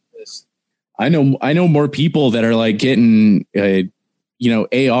know more people that are like getting, AR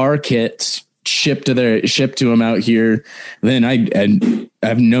kits shipped to them out here than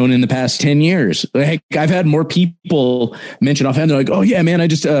I've known in the past 10 years. Like, I've had more people mention offhand. They're like, oh yeah, man, I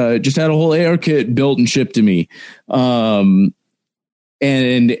just had a whole AR kit built and shipped to me. And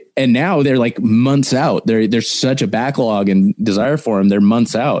now they're like months out. There's such a backlog and desire for them. They're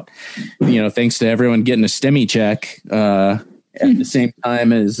months out, thanks to everyone getting a STEMI check at the same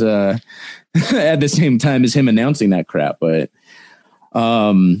time as him announcing that crap. But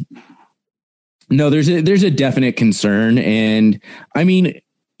no, there's a definite concern. And I mean,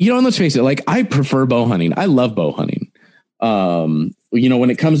 and let's face it, like, I prefer bow hunting. I love bow hunting. When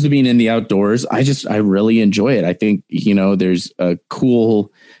it comes to being in the outdoors, I really enjoy it. I think, there's a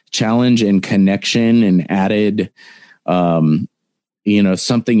cool challenge and connection and added,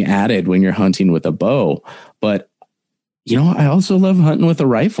 something added when you're hunting with a bow. But, I also love hunting with a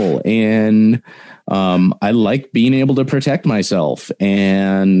rifle, and I like being able to protect myself.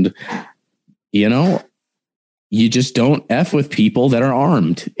 And, you just don't F with people that are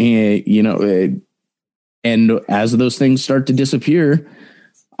armed, and, and as those things start to disappear,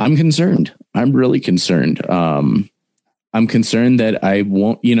 I'm concerned. I'm really concerned. I'm concerned that I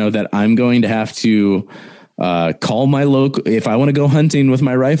won't, that I'm going to have to call my local, if I want to go hunting with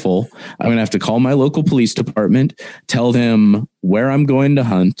my rifle, I'm going to have to call my local police department, tell them where I'm going to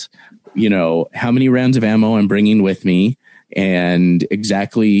hunt, how many rounds of ammo I'm bringing with me, and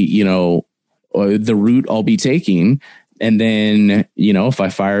exactly, the route I'll be taking. And then, if I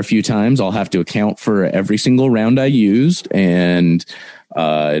fire a few times, I'll have to account for every single round I used and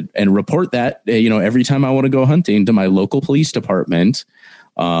report that, every time I want to go hunting to my local police department,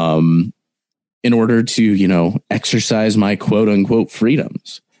 in order to, exercise my quote unquote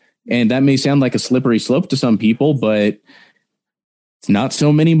freedoms. And that may sound like a slippery slope to some people, but it's not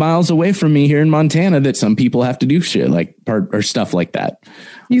so many miles away from me here in Montana that some people have to do shit like or stuff like that.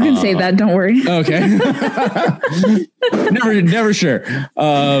 You can say that. Don't worry. Okay. never sure.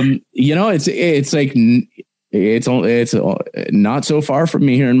 It's like, it's not so far from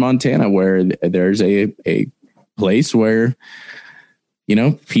me here in Montana where there's a place where,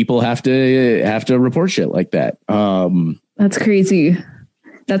 people have to report shit like that. That's crazy.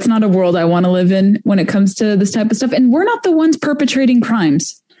 That's not a world I want to live in when it comes to this type of stuff. And we're not the ones perpetrating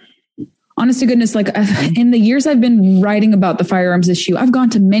crimes. Honest to goodness, like in the years I've been writing about the firearms issue, I've gone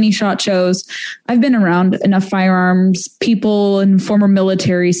to many SHOT shows. I've been around enough firearms, people and former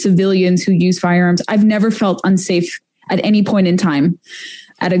military, civilians who use firearms. I've never felt unsafe at any point in time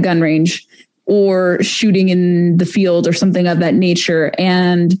at a gun range or shooting in the field or something of that nature.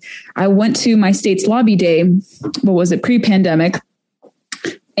 And I went to my state's lobby day, pre-pandemic?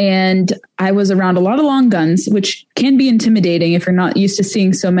 And I was around a lot of long guns, which can be intimidating if you're not used to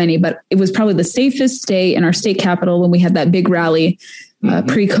seeing so many, but it was probably the safest day in our state capitol when we had that big rally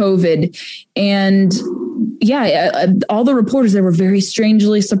pre-COVID. And all the reporters there were very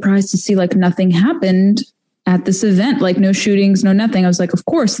strangely surprised to see like nothing happened at this event, like no shootings, no nothing. I was like, of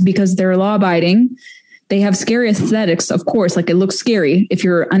course, because they're law abiding. They have scary aesthetics, of course, like it looks scary if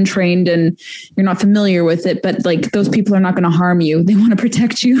you're untrained and you're not familiar with it. But like those people are not going to harm you. They want to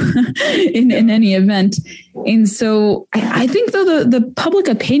protect you in any event. And so I think, though, the public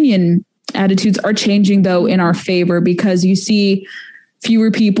opinion attitudes are changing, though, in our favor, because you see fewer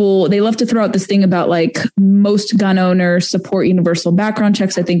people. They love to throw out this thing about like most gun owners support universal background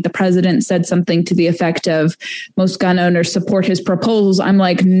checks. I think the president said something to the effect of most gun owners support his proposals. I'm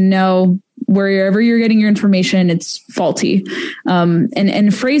like, no. Wherever you're getting your information, it's faulty.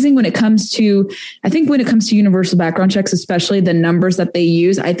 And phrasing when it comes to universal background checks, especially the numbers that they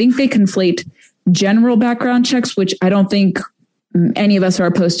use, I think they conflate general background checks, which I don't think any of us are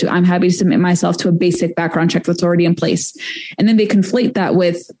opposed to. I'm happy to submit myself to a basic background check that's already in place. And then they conflate that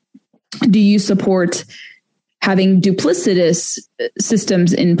with, do you support having duplicitous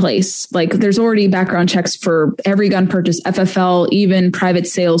systems in place? Like there's already background checks for every gun purchase, FFL, even private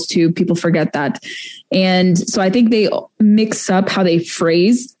sales too. People forget that. And so I think they mix up how they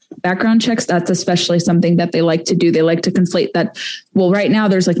phrase background checks. That's especially something that they like to do. They like to conflate that. Well, right now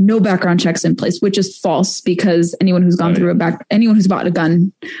there's like no background checks in place, which is false, because anyone who's gone through anyone who's bought a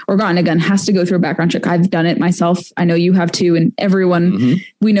gun or gotten a gun has to go through a background check. I've done it myself. I know you have too. And everyone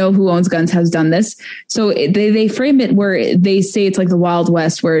we know who owns guns has done this. So they frame it where they say it's like the Wild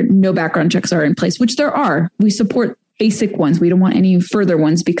West where no background checks are in place, which there are. We support basic ones. We don't want any further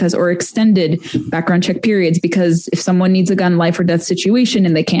ones or extended background check periods, because if someone needs a gun life or death situation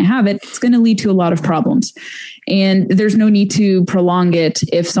and they can't have it, it's going to lead to a lot of problems. And there's no need to prolong it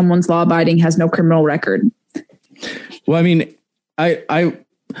if someone's law abiding, has no criminal record. Well, I mean, I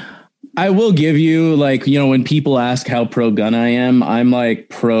will give you, like, when people ask how pro gun I am, I'm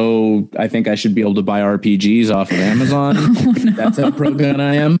like I think I should be able to buy RPGs off of Amazon. Oh, no. That's how pro gun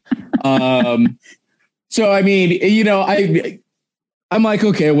I am. So, I mean, I'm like,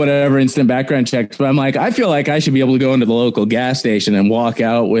 okay, whatever, instant background checks. But I'm like, I feel like I should be able to go into the local gas station and walk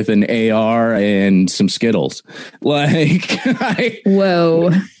out with an AR and some Skittles. Like,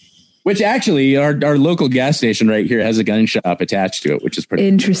 whoa. Which actually, our local gas station right here has a gun shop attached to it, which is pretty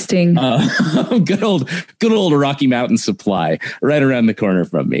interesting. Good old Rocky Mountain Supply right around the corner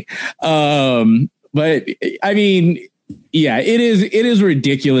from me. But I mean, yeah, it is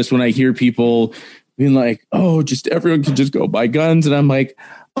ridiculous when I hear people being like, oh, just everyone can just go buy guns. And I'm like,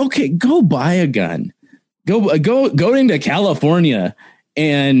 okay, go buy a gun. Go into California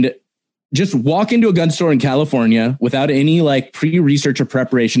and just walk into a gun store in California without any like pre-research or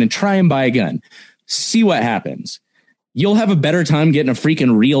preparation and try and buy a gun. See what happens. You'll have a better time getting a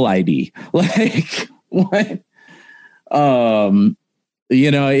freaking real ID. Like, what?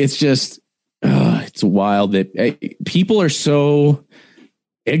 It's just, it's wild that people are so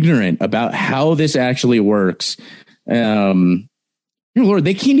ignorant about how this actually works. Lord,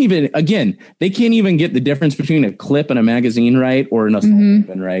 they can't even get the difference between a clip and a magazine right, or an assault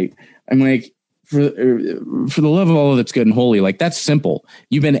weapon right. I'm like, for the love of all that's good and holy, like, that's simple.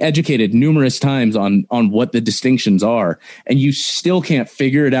 You've been educated numerous times on what the distinctions are, and you still can't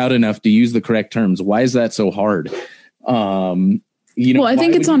figure it out enough to use the correct terms. Why is that so hard? Well, I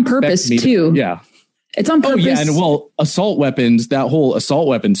think it's on purpose too. Yeah. It's on purpose. Oh, yeah. And assault weapons, that whole assault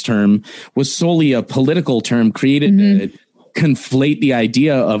weapons term was solely a political term created to conflate the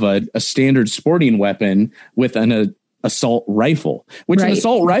idea of a standard sporting weapon with an assault rifle, which an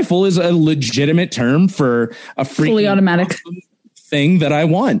assault rifle is a legitimate term for a fully automatic, thing that I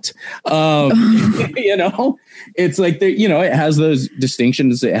want. It's like, it has those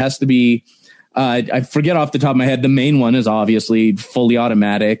distinctions. It has to be, I forget off the top of my head. The main one is obviously fully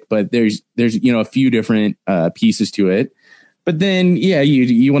automatic, but there's a few different pieces to it. But then,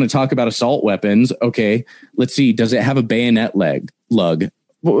 you want to talk about assault weapons. Okay, let's see. Does it have a bayonet lug?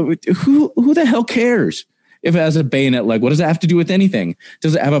 Who the hell cares if it has a bayonet lug? What does it have to do with anything?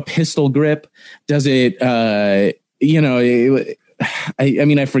 Does it have a pistol grip? Does it, I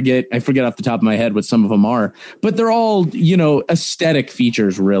forget off the top of my head what some of them are, but they're all, aesthetic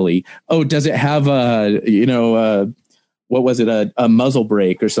features, really. Oh, does it have what was it? A muzzle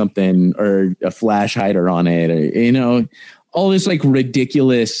brake or something, or a flash hider on it, or, all this like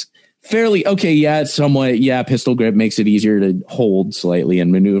ridiculous, fairly, okay. Yeah. Pistol grip makes it easier to hold slightly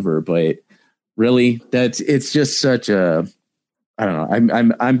and maneuver, but really it's just such a, I don't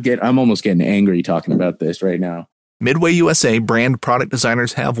know. I'm almost getting angry talking about this right now. Midway USA brand product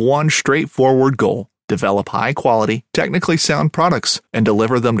designers have one straightforward goal: develop high-quality, technically sound products and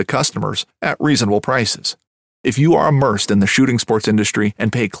deliver them to customers at reasonable prices. If you are immersed in the shooting sports industry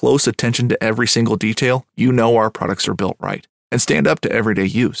and pay close attention to every single detail, you know our products are built right and stand up to everyday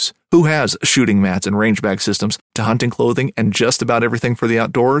use. Who has shooting mats and range bag systems to hunting clothing and just about everything for the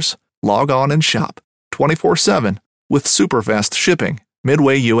outdoors? Log on and shop 24/7 with super fast shipping.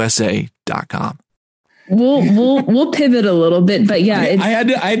 MidwayUSA.com. We'll pivot a little bit, but yeah, I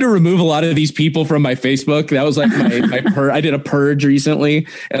had to remove a lot of these people from my Facebook. That was like my I did a purge recently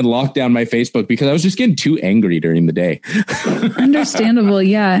and locked down my Facebook because I was just getting too angry during the day. Understandable.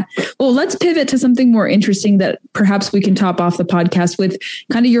 Yeah. Well, let's pivot to something more interesting that perhaps we can top off the podcast with,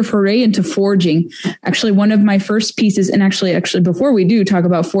 kind of your foray into forging. Actually, one of my first pieces, and actually before we do talk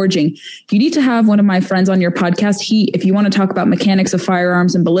about forging, you need to have one of my friends on your podcast. If you want to talk about mechanics of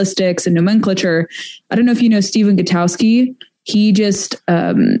firearms and ballistics and nomenclature, I don't know if you know Stephen Gutowski. He just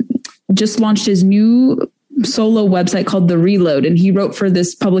launched his new solo website called The Reload, and he wrote for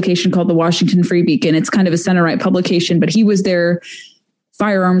this publication called the Washington Free Beacon. It's kind of a center-right publication, but he was their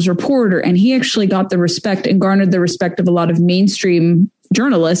firearms reporter, and he actually got the respect and garnered the respect of a lot of mainstream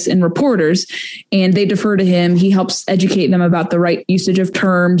journalists and reporters, and they defer to him. He helps educate them about the right usage of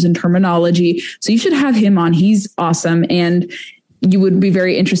terms and terminology. So you should have him on. He's awesome, and you would be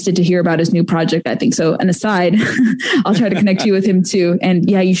very interested to hear about his new project, I think. So an aside, I'll try to connect you with him too. And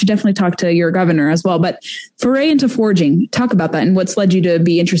yeah, you should definitely talk to your governor as well. But foray into forging, talk about that and what's led you to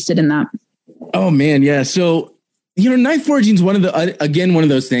be interested in that. Oh man. Yeah. So, knife forging is one of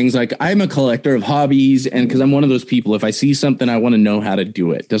those things. Like, I'm a collector of hobbies, and because I'm one of those people, if I see something, I want to know how to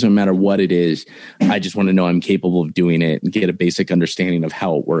do it. Doesn't matter what it is. I just want to know I'm capable of doing it and get a basic understanding of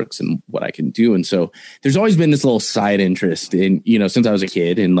how it works and what I can do. And so there's always been this little side interest in, since I was a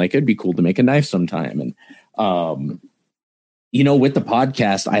kid, and like, it'd be cool to make a knife sometime. And, with the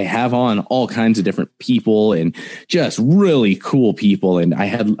podcast, I have on all kinds of different people and just really cool people. And I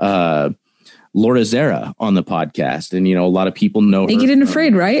had, Laura Zara on the podcast, and a lot of people know Naked and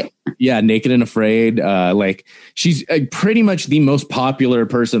Afraid, right? Yeah, Naked and Afraid. Like, she's pretty much the most popular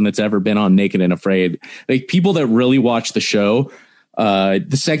person that's ever been on Naked and Afraid. Like, people that really watch the show, the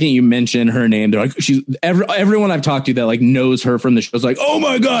second you mention her name, they're like, everyone I've talked to that like knows her from the show is like, oh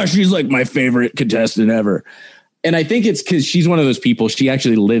my gosh, she's like my favorite contestant ever. And I think it's because she's one of those people. She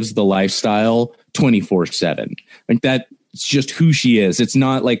actually lives the lifestyle 24/7. Like, that's just who she is. It's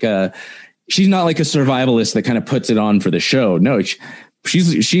not like she's not like a survivalist that kind of puts it on for the show. No,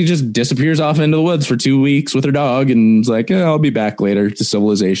 she just disappears off into the woods for 2 weeks with her dog and is like, I'll be back later to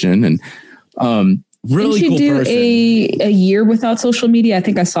civilization. And really cool person. A year without social media. I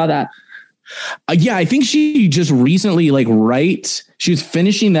think I saw that. Yeah, I think she just recently, she was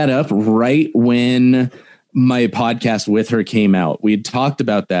finishing that up right when my podcast with her came out. We had talked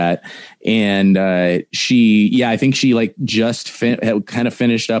about that, and I think she just kind of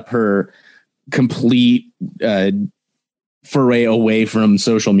finished up her complete foray away from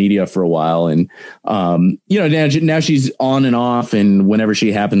social media for a while. And, now she's on and off, and whenever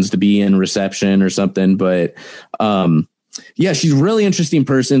she happens to be in reception or something, but, she's a really interesting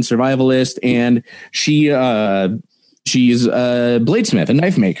person, survivalist. And she's a bladesmith, a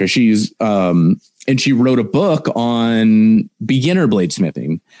knife maker. And she wrote a book on beginner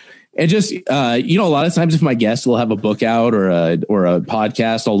bladesmithing. And just, a lot of times if my guests will have a book out or a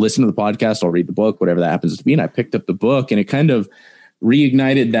podcast, I'll listen to the podcast, I'll read the book, whatever that happens to be. And I picked up the book, and it kind of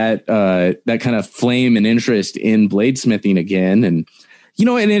reignited that kind of flame and interest in bladesmithing again. And,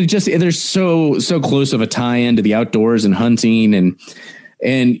 and it just, there's so close of a tie-in to the outdoors and hunting. And,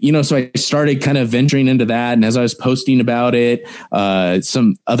 so I started kind of venturing into that. And as I was posting about it,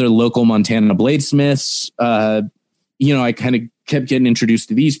 some other local Montana bladesmiths, I kind of kept getting introduced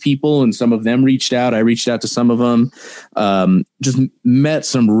to these people, and some of them reached out. I reached out to some of them, just met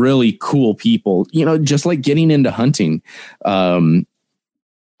some really cool people, just like getting into hunting. I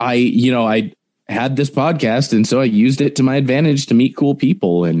had this podcast, and so I used it to my advantage to meet cool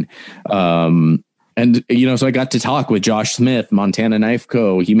people. And so I got to talk with Josh Smith, Montana Knife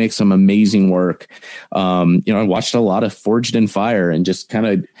Co. He makes some amazing work. I watched a lot of Forged in Fire, and just kind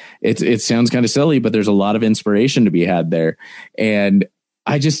of, it sounds kind of silly, but there's a lot of inspiration to be had there. And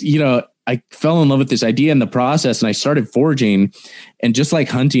I just, I fell in love with this idea in the process, and I started forging, and just like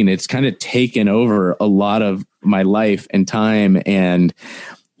hunting, it's kind of taken over a lot of my life and time. And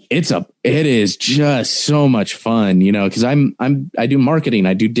it is just so much fun, because I do marketing,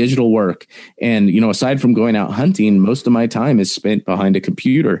 I do digital work. And, aside from going out hunting, most of my time is spent behind a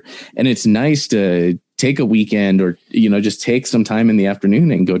computer. And it's nice to take a weekend, or, just take some time in the afternoon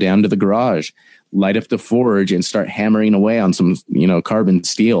and go down to the garage, light up the forge, and start hammering away on some, carbon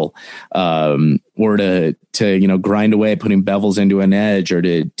steel, or to grind away, putting bevels into an edge, or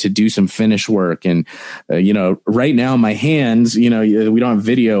to do some finish work. And, right now my hands, we don't have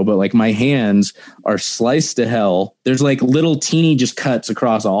video, but like my hands are sliced to hell. There's like little teeny just cuts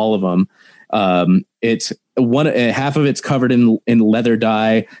across all of them. It's half of it's covered in leather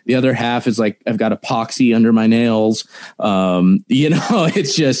dye. The other half is like, I've got epoxy under my nails.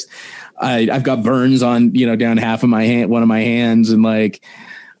 It's just, I've got burns on, down half of my hand, one of my hands. And like,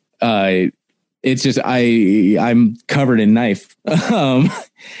 it's just, I'm covered in knife.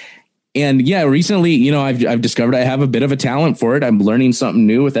 And yeah, recently, I've discovered I have a bit of a talent for it. I'm learning something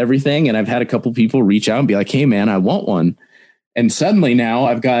new with everything. And I've had a couple people reach out and be like, hey man, I want one. And suddenly now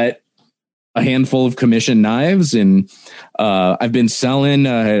I've got a handful of commissioned knives, and I've been selling,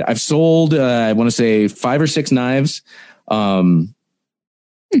 I've sold, I want to say 5 or 6 knives. I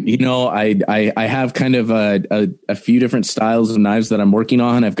have kind of a few different styles of knives that I'm working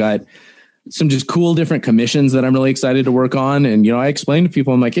on. I've got some just cool different commissions that I'm really excited to work on. And, I explain to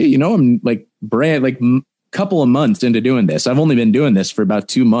people, I'm like, hey, I'm like couple of months into doing this. I've only been doing this for about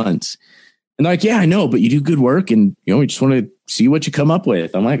 2 months. And they're like, yeah, I know, but you do good work, and, we just want to see what you come up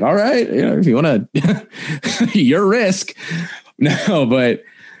with. I'm like, all right, if you want to, your risk. No, but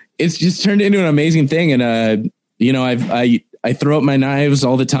it's just turned into an amazing thing. And, I throw up my knives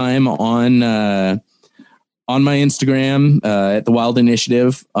all the time on my Instagram, at the Wild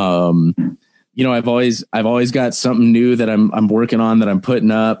Initiative. I've always got something new that I'm working on, that I'm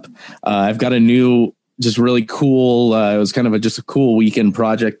putting up. I've got a new, just really cool. It was kind of just a cool weekend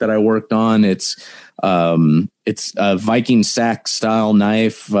project that I worked on. It's a Viking sack style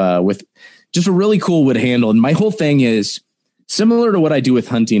knife, with just a really cool wood handle. And my whole thing is similar to what I do with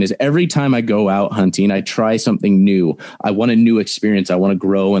hunting, is every time I go out hunting, I try something new. I want a new experience. I want to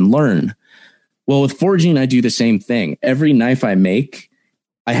grow and learn. Well, with forging, I do the same thing. Every knife I make,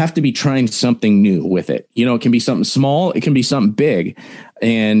 I have to be trying something new with it. It can be something small, it can be something big.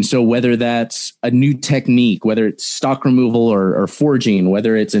 And so whether that's a new technique, whether it's stock removal or forging,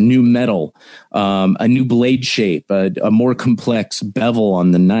 whether it's a new metal, a new blade shape, a more complex bevel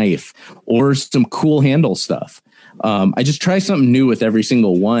on the knife, or some cool handle stuff. I just try something new with every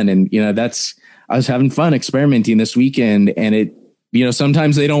single one. And, I was having fun experimenting this weekend, and it,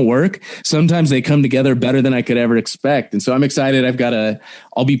 sometimes they don't work. Sometimes they come together better than I could ever expect. And so I'm excited.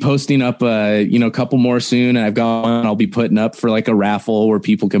 I'll be posting up, a couple more soon. And I've got one I'll be putting up for like a raffle where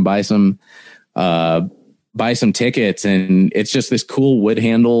people can buy some tickets. And it's just this cool wood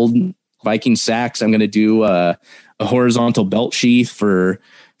handled Viking sacks. I'm going to do a horizontal belt sheath for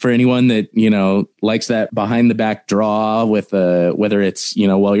anyone that, likes that behind the back draw with, whether it's,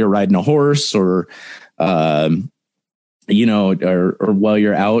 while you're riding a horse or while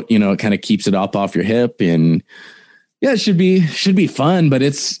you're out, it kind of keeps it up off your hip. And yeah, it should be fun, but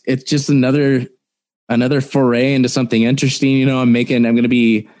it's just another foray into something interesting. I'm making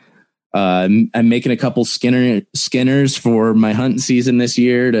a couple skinners for my hunting season this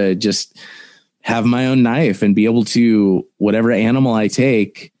year, to just have my own knife and be able to, whatever animal I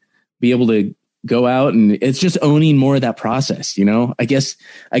take, be able to go out, and it's just owning more of that process. I guess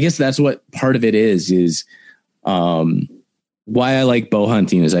that's what part of it is why I like bow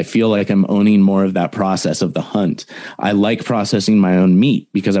hunting, is I feel like I'm owning more of that process of the hunt. I like processing my own meat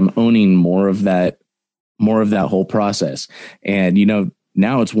because I'm owning more of that whole process. And,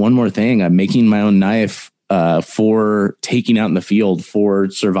 now it's one more thing. I'm making my own knife for taking out in the field for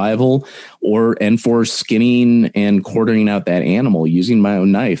survival, and for skinning and quartering out that animal using my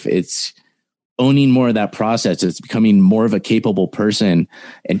own knife. It's owning more of that process. It's becoming more of a capable person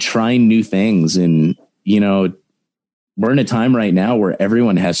and trying new things. And, we're in a time right now where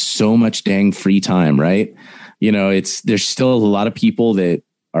everyone has so much dang free time, right? there's still a lot of people that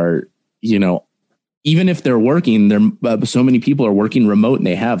are, even if they're working, so many people are working remote and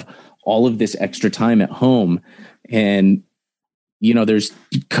they have all of this extra time at home. And, there's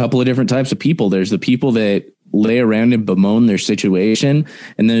a couple of different types of people. There's the people that lay around and bemoan their situation.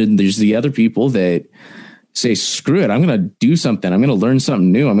 And then there's the other people that say, screw it, I'm going to do something. I'm going to learn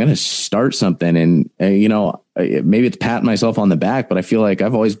something new. I'm going to start something. And, maybe it's patting myself on the back, but I feel like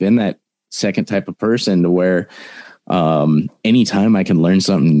I've always been that second type of person to where anytime I can learn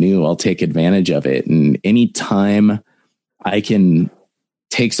something new, I'll take advantage of it. And anytime I can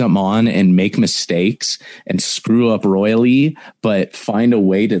take something on and make mistakes and screw up royally, but find a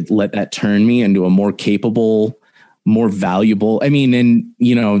way to let that turn me into a more capable, more valuable, hopefully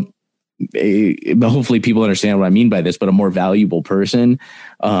people understand what I mean by this, but a more valuable person.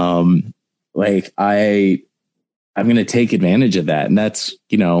 I'm going to take advantage of that. And that's,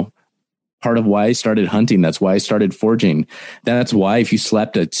 part of why I started hunting. That's why I started forging. That's why if you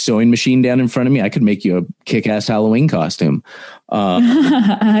slapped a sewing machine down in front of me, I could make you a kick-ass Halloween costume.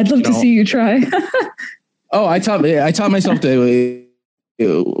 I'd love to see you try. I taught myself to,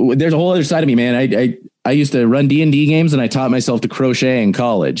 there's a whole other side of me, man. I used to run D&D games and I taught myself to crochet in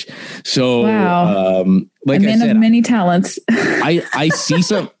college. So, wow. Like a man of many talents.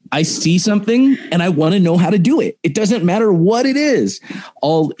 I see something and I want to know how to do it. It doesn't matter what it is.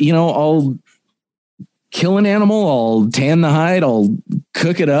 I'll kill an animal. I'll tan the hide. I'll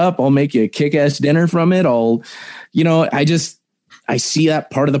cook it up. I'll make you a kick-ass dinner from it. I see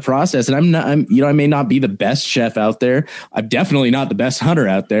that part of the process, and I may not be the best chef out there. I'm definitely not the best hunter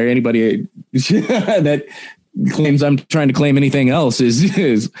out there. Anybody that claims I'm trying to claim anything else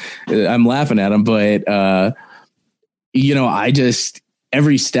is I'm laughing at them. But,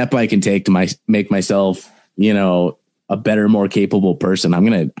 every step I can take to make myself, a better, more capable person, I'm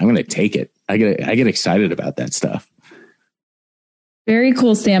going to take it. I get excited about that stuff. Very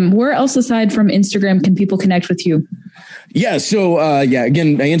cool, Sam. Where else aside from Instagram can people connect with you? Yeah. So,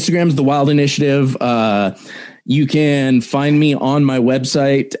 again, my Instagram is The Wild Initiative. You can find me on my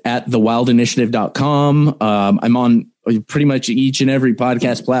website at thewildinitiative.com. I'm on pretty much each and every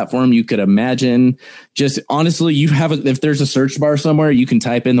podcast platform you could imagine. Just honestly, if there's a search bar somewhere, you can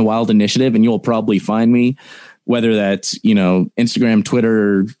type in The Wild Initiative and you'll probably find me, whether that's, Instagram,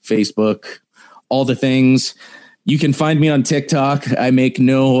 Twitter, Facebook, all the things. You can find me on TikTok. I make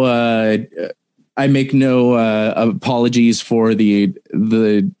no apologies for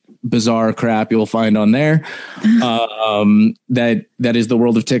the bizarre crap you'll find on there. That is the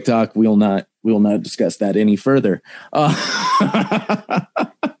world of TikTok. We will not discuss that any further. I'm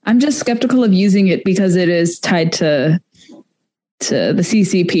just skeptical of using it because it is tied to the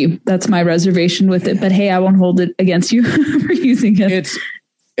CCP. That's my reservation with it. But hey, I won't hold it against you for using it.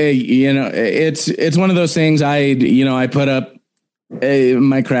 It's one of those things. I put up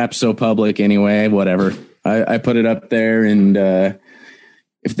my crap's so public anyway. Whatever. I put it up there, and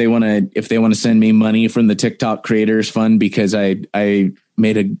if they want to send me money from the TikTok Creators Fund because I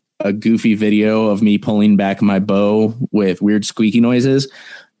made a goofy video of me pulling back my bow with weird squeaky noises,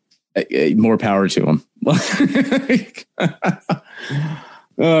 more power to them.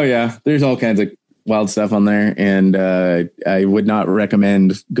 Oh yeah, there's all kinds of wild stuff on there, and I would not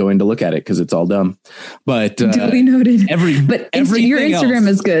recommend going to look at it because it's all dumb. But duly noted. Your Instagram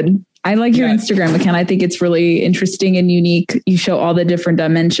is good. I like your Instagram account. I think it's really interesting and unique. You show all the different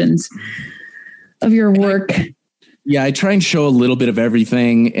dimensions of your work. I try and show a little bit of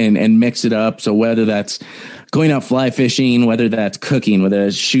everything and mix it up. So whether that's going out fly fishing, whether that's cooking, whether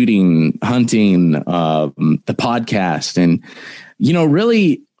it's shooting, hunting, the podcast, and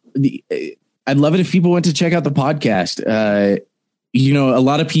really, I'd love it if people went to check out the podcast. A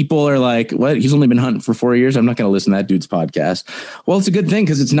lot of people are like, what? He's only been hunting for 4 years. I'm not going to listen to that dude's podcast. Well, it's a good thing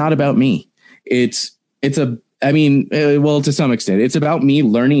because it's not about me. To some extent, it's about me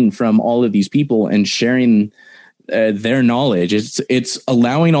learning from all of these people and sharing their knowledge. It's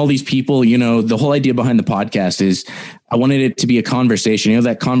allowing all these people, the whole idea behind the podcast is I wanted it to be a conversation,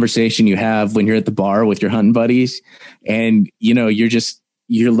 that conversation you have when you're at the bar with your hunting buddies and,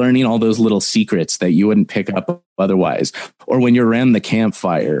 you're learning all those little secrets that you wouldn't pick up otherwise, or when you're around the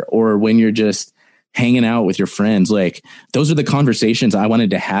campfire, or when you're just hanging out with your friends. Like, those are the conversations I wanted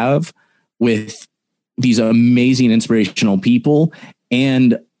to have with these amazing, inspirational people.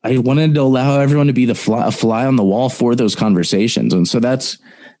 And I wanted to allow everyone to be a fly on the wall for those conversations. And so that's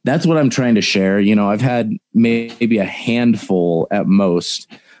what I'm trying to share. I've had maybe a handful at most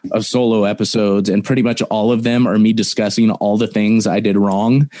of solo episodes, and pretty much all of them are me discussing all the things I did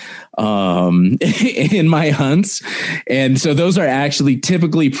wrong in my hunts. And so those are actually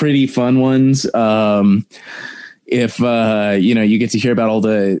typically pretty fun ones. If you get to hear about all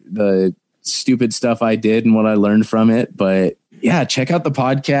the stupid stuff I did and what I learned from it. But yeah, check out the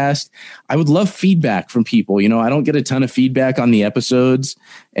podcast. I would love feedback from people. I don't get a ton of feedback on the episodes.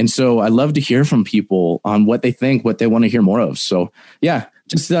 And so I love to hear from people on what they think, what they want to hear more of. So yeah,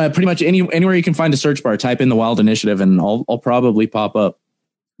 just pretty much anywhere you can find a search bar, type in the Wild Initiative and I'll probably pop up.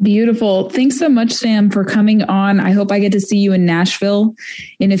 Beautiful. Thanks so much, Sam, for coming on. I hope I get to see you in Nashville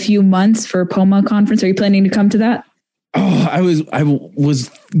in a few months for POMA conference. Are you planning to come to that? Oh, I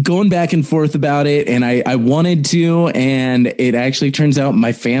was going back and forth about it, and I wanted to, and it actually turns out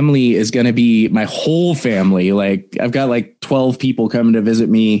my family is going to be my whole family. Like I've got like 12 people coming to visit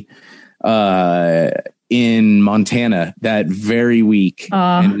me in Montana that very week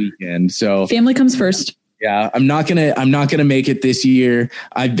and weekend. So family comes first. Yeah, I'm not gonna make it this year.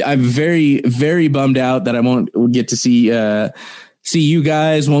 I'm very, very bummed out that I won't get to see you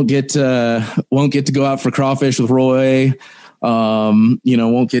guys. Won't get to go out for crawfish with Roy.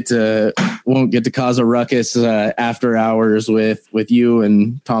 Won't get to cause a ruckus after hours with you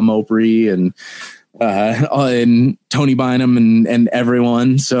and Tom Opry and Tony Bynum and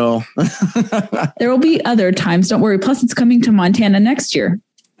everyone. So there will be other times. Don't worry. Plus, it's coming to Montana next year.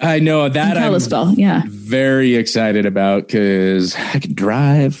 I know that. I'm yeah, very excited about because I can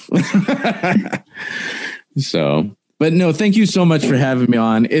drive. So. But no, thank you so much for having me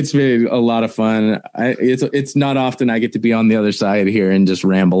on. It's been a lot of fun. It's not often I get to be on the other side here and just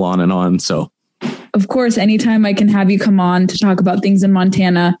ramble on and on. So, of course, anytime I can have you come on to talk about things in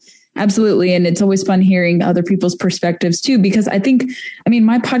Montana, absolutely. And it's always fun hearing other people's perspectives too, because my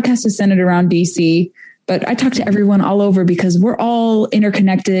podcast is centered around DC, but I talk to everyone all over because we're all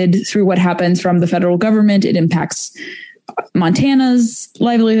interconnected through what happens from the federal government. It impacts Montana's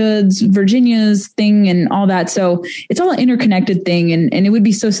livelihoods, Virginia's thing, and all that. So it's all an interconnected thing. And it would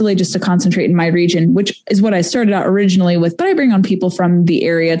be so silly just to concentrate in my region, which is what I started out originally with. But I bring on people from the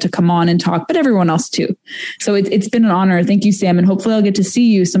area to come on and talk, but everyone else too. So it's been an honor. Thank you, Sam. And hopefully I'll get to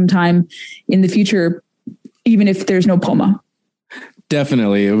see you sometime in the future, even if there's no POMA.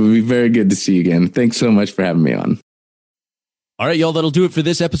 Definitely. It would be very good to see you again. Thanks so much for having me on. All right, y'all, that'll do it for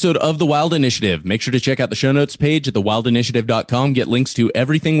this episode of The Wild Initiative. Make sure to check out the show notes page at thewildinitiative.com. Get links to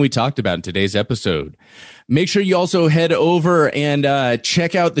everything we talked about in today's episode. Make sure you also head over and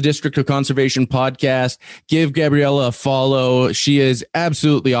check out the District of Conservation podcast. Give Gabriella a follow. She is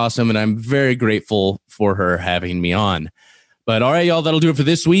absolutely awesome, and I'm very grateful for her having me on. But all right, y'all, that'll do it for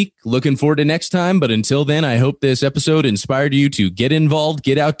this week. Looking forward to next time. But until then, I hope this episode inspired you to get involved,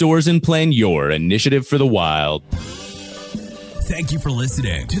 get outdoors, and plan your initiative for the wild. Thank you for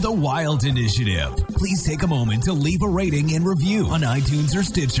listening to The Wild Initiative. Please take a moment to leave a rating and review on iTunes or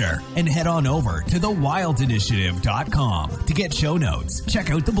Stitcher. And head on over to thewildinitiative.com to get show notes,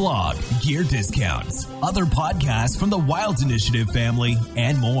 check out the blog, gear discounts, other podcasts from the Wild Initiative family,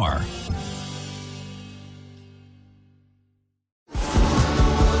 and more.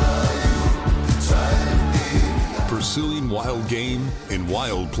 Pursuing wild game in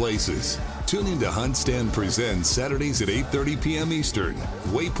wild places. Tune in to Hunt Stand Presents Saturdays at 8:30 p.m. Eastern.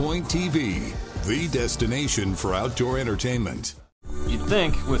 Waypoint TV, the destination for outdoor entertainment. You'd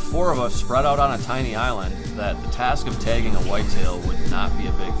think, with four of us spread out on a tiny island, that the task of tagging a whitetail would not be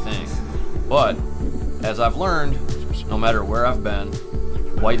a big thing. But, as I've learned, no matter where I've been,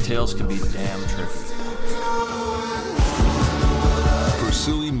 whitetails can be damn tricky.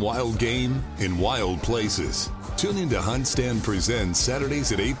 Pursuing wild game in wild places. Tune in to Hunt Stand Presents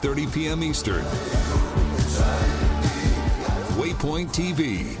Saturdays at 8:30 p.m. Eastern. Waypoint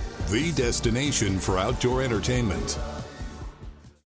TV, the destination for outdoor entertainment.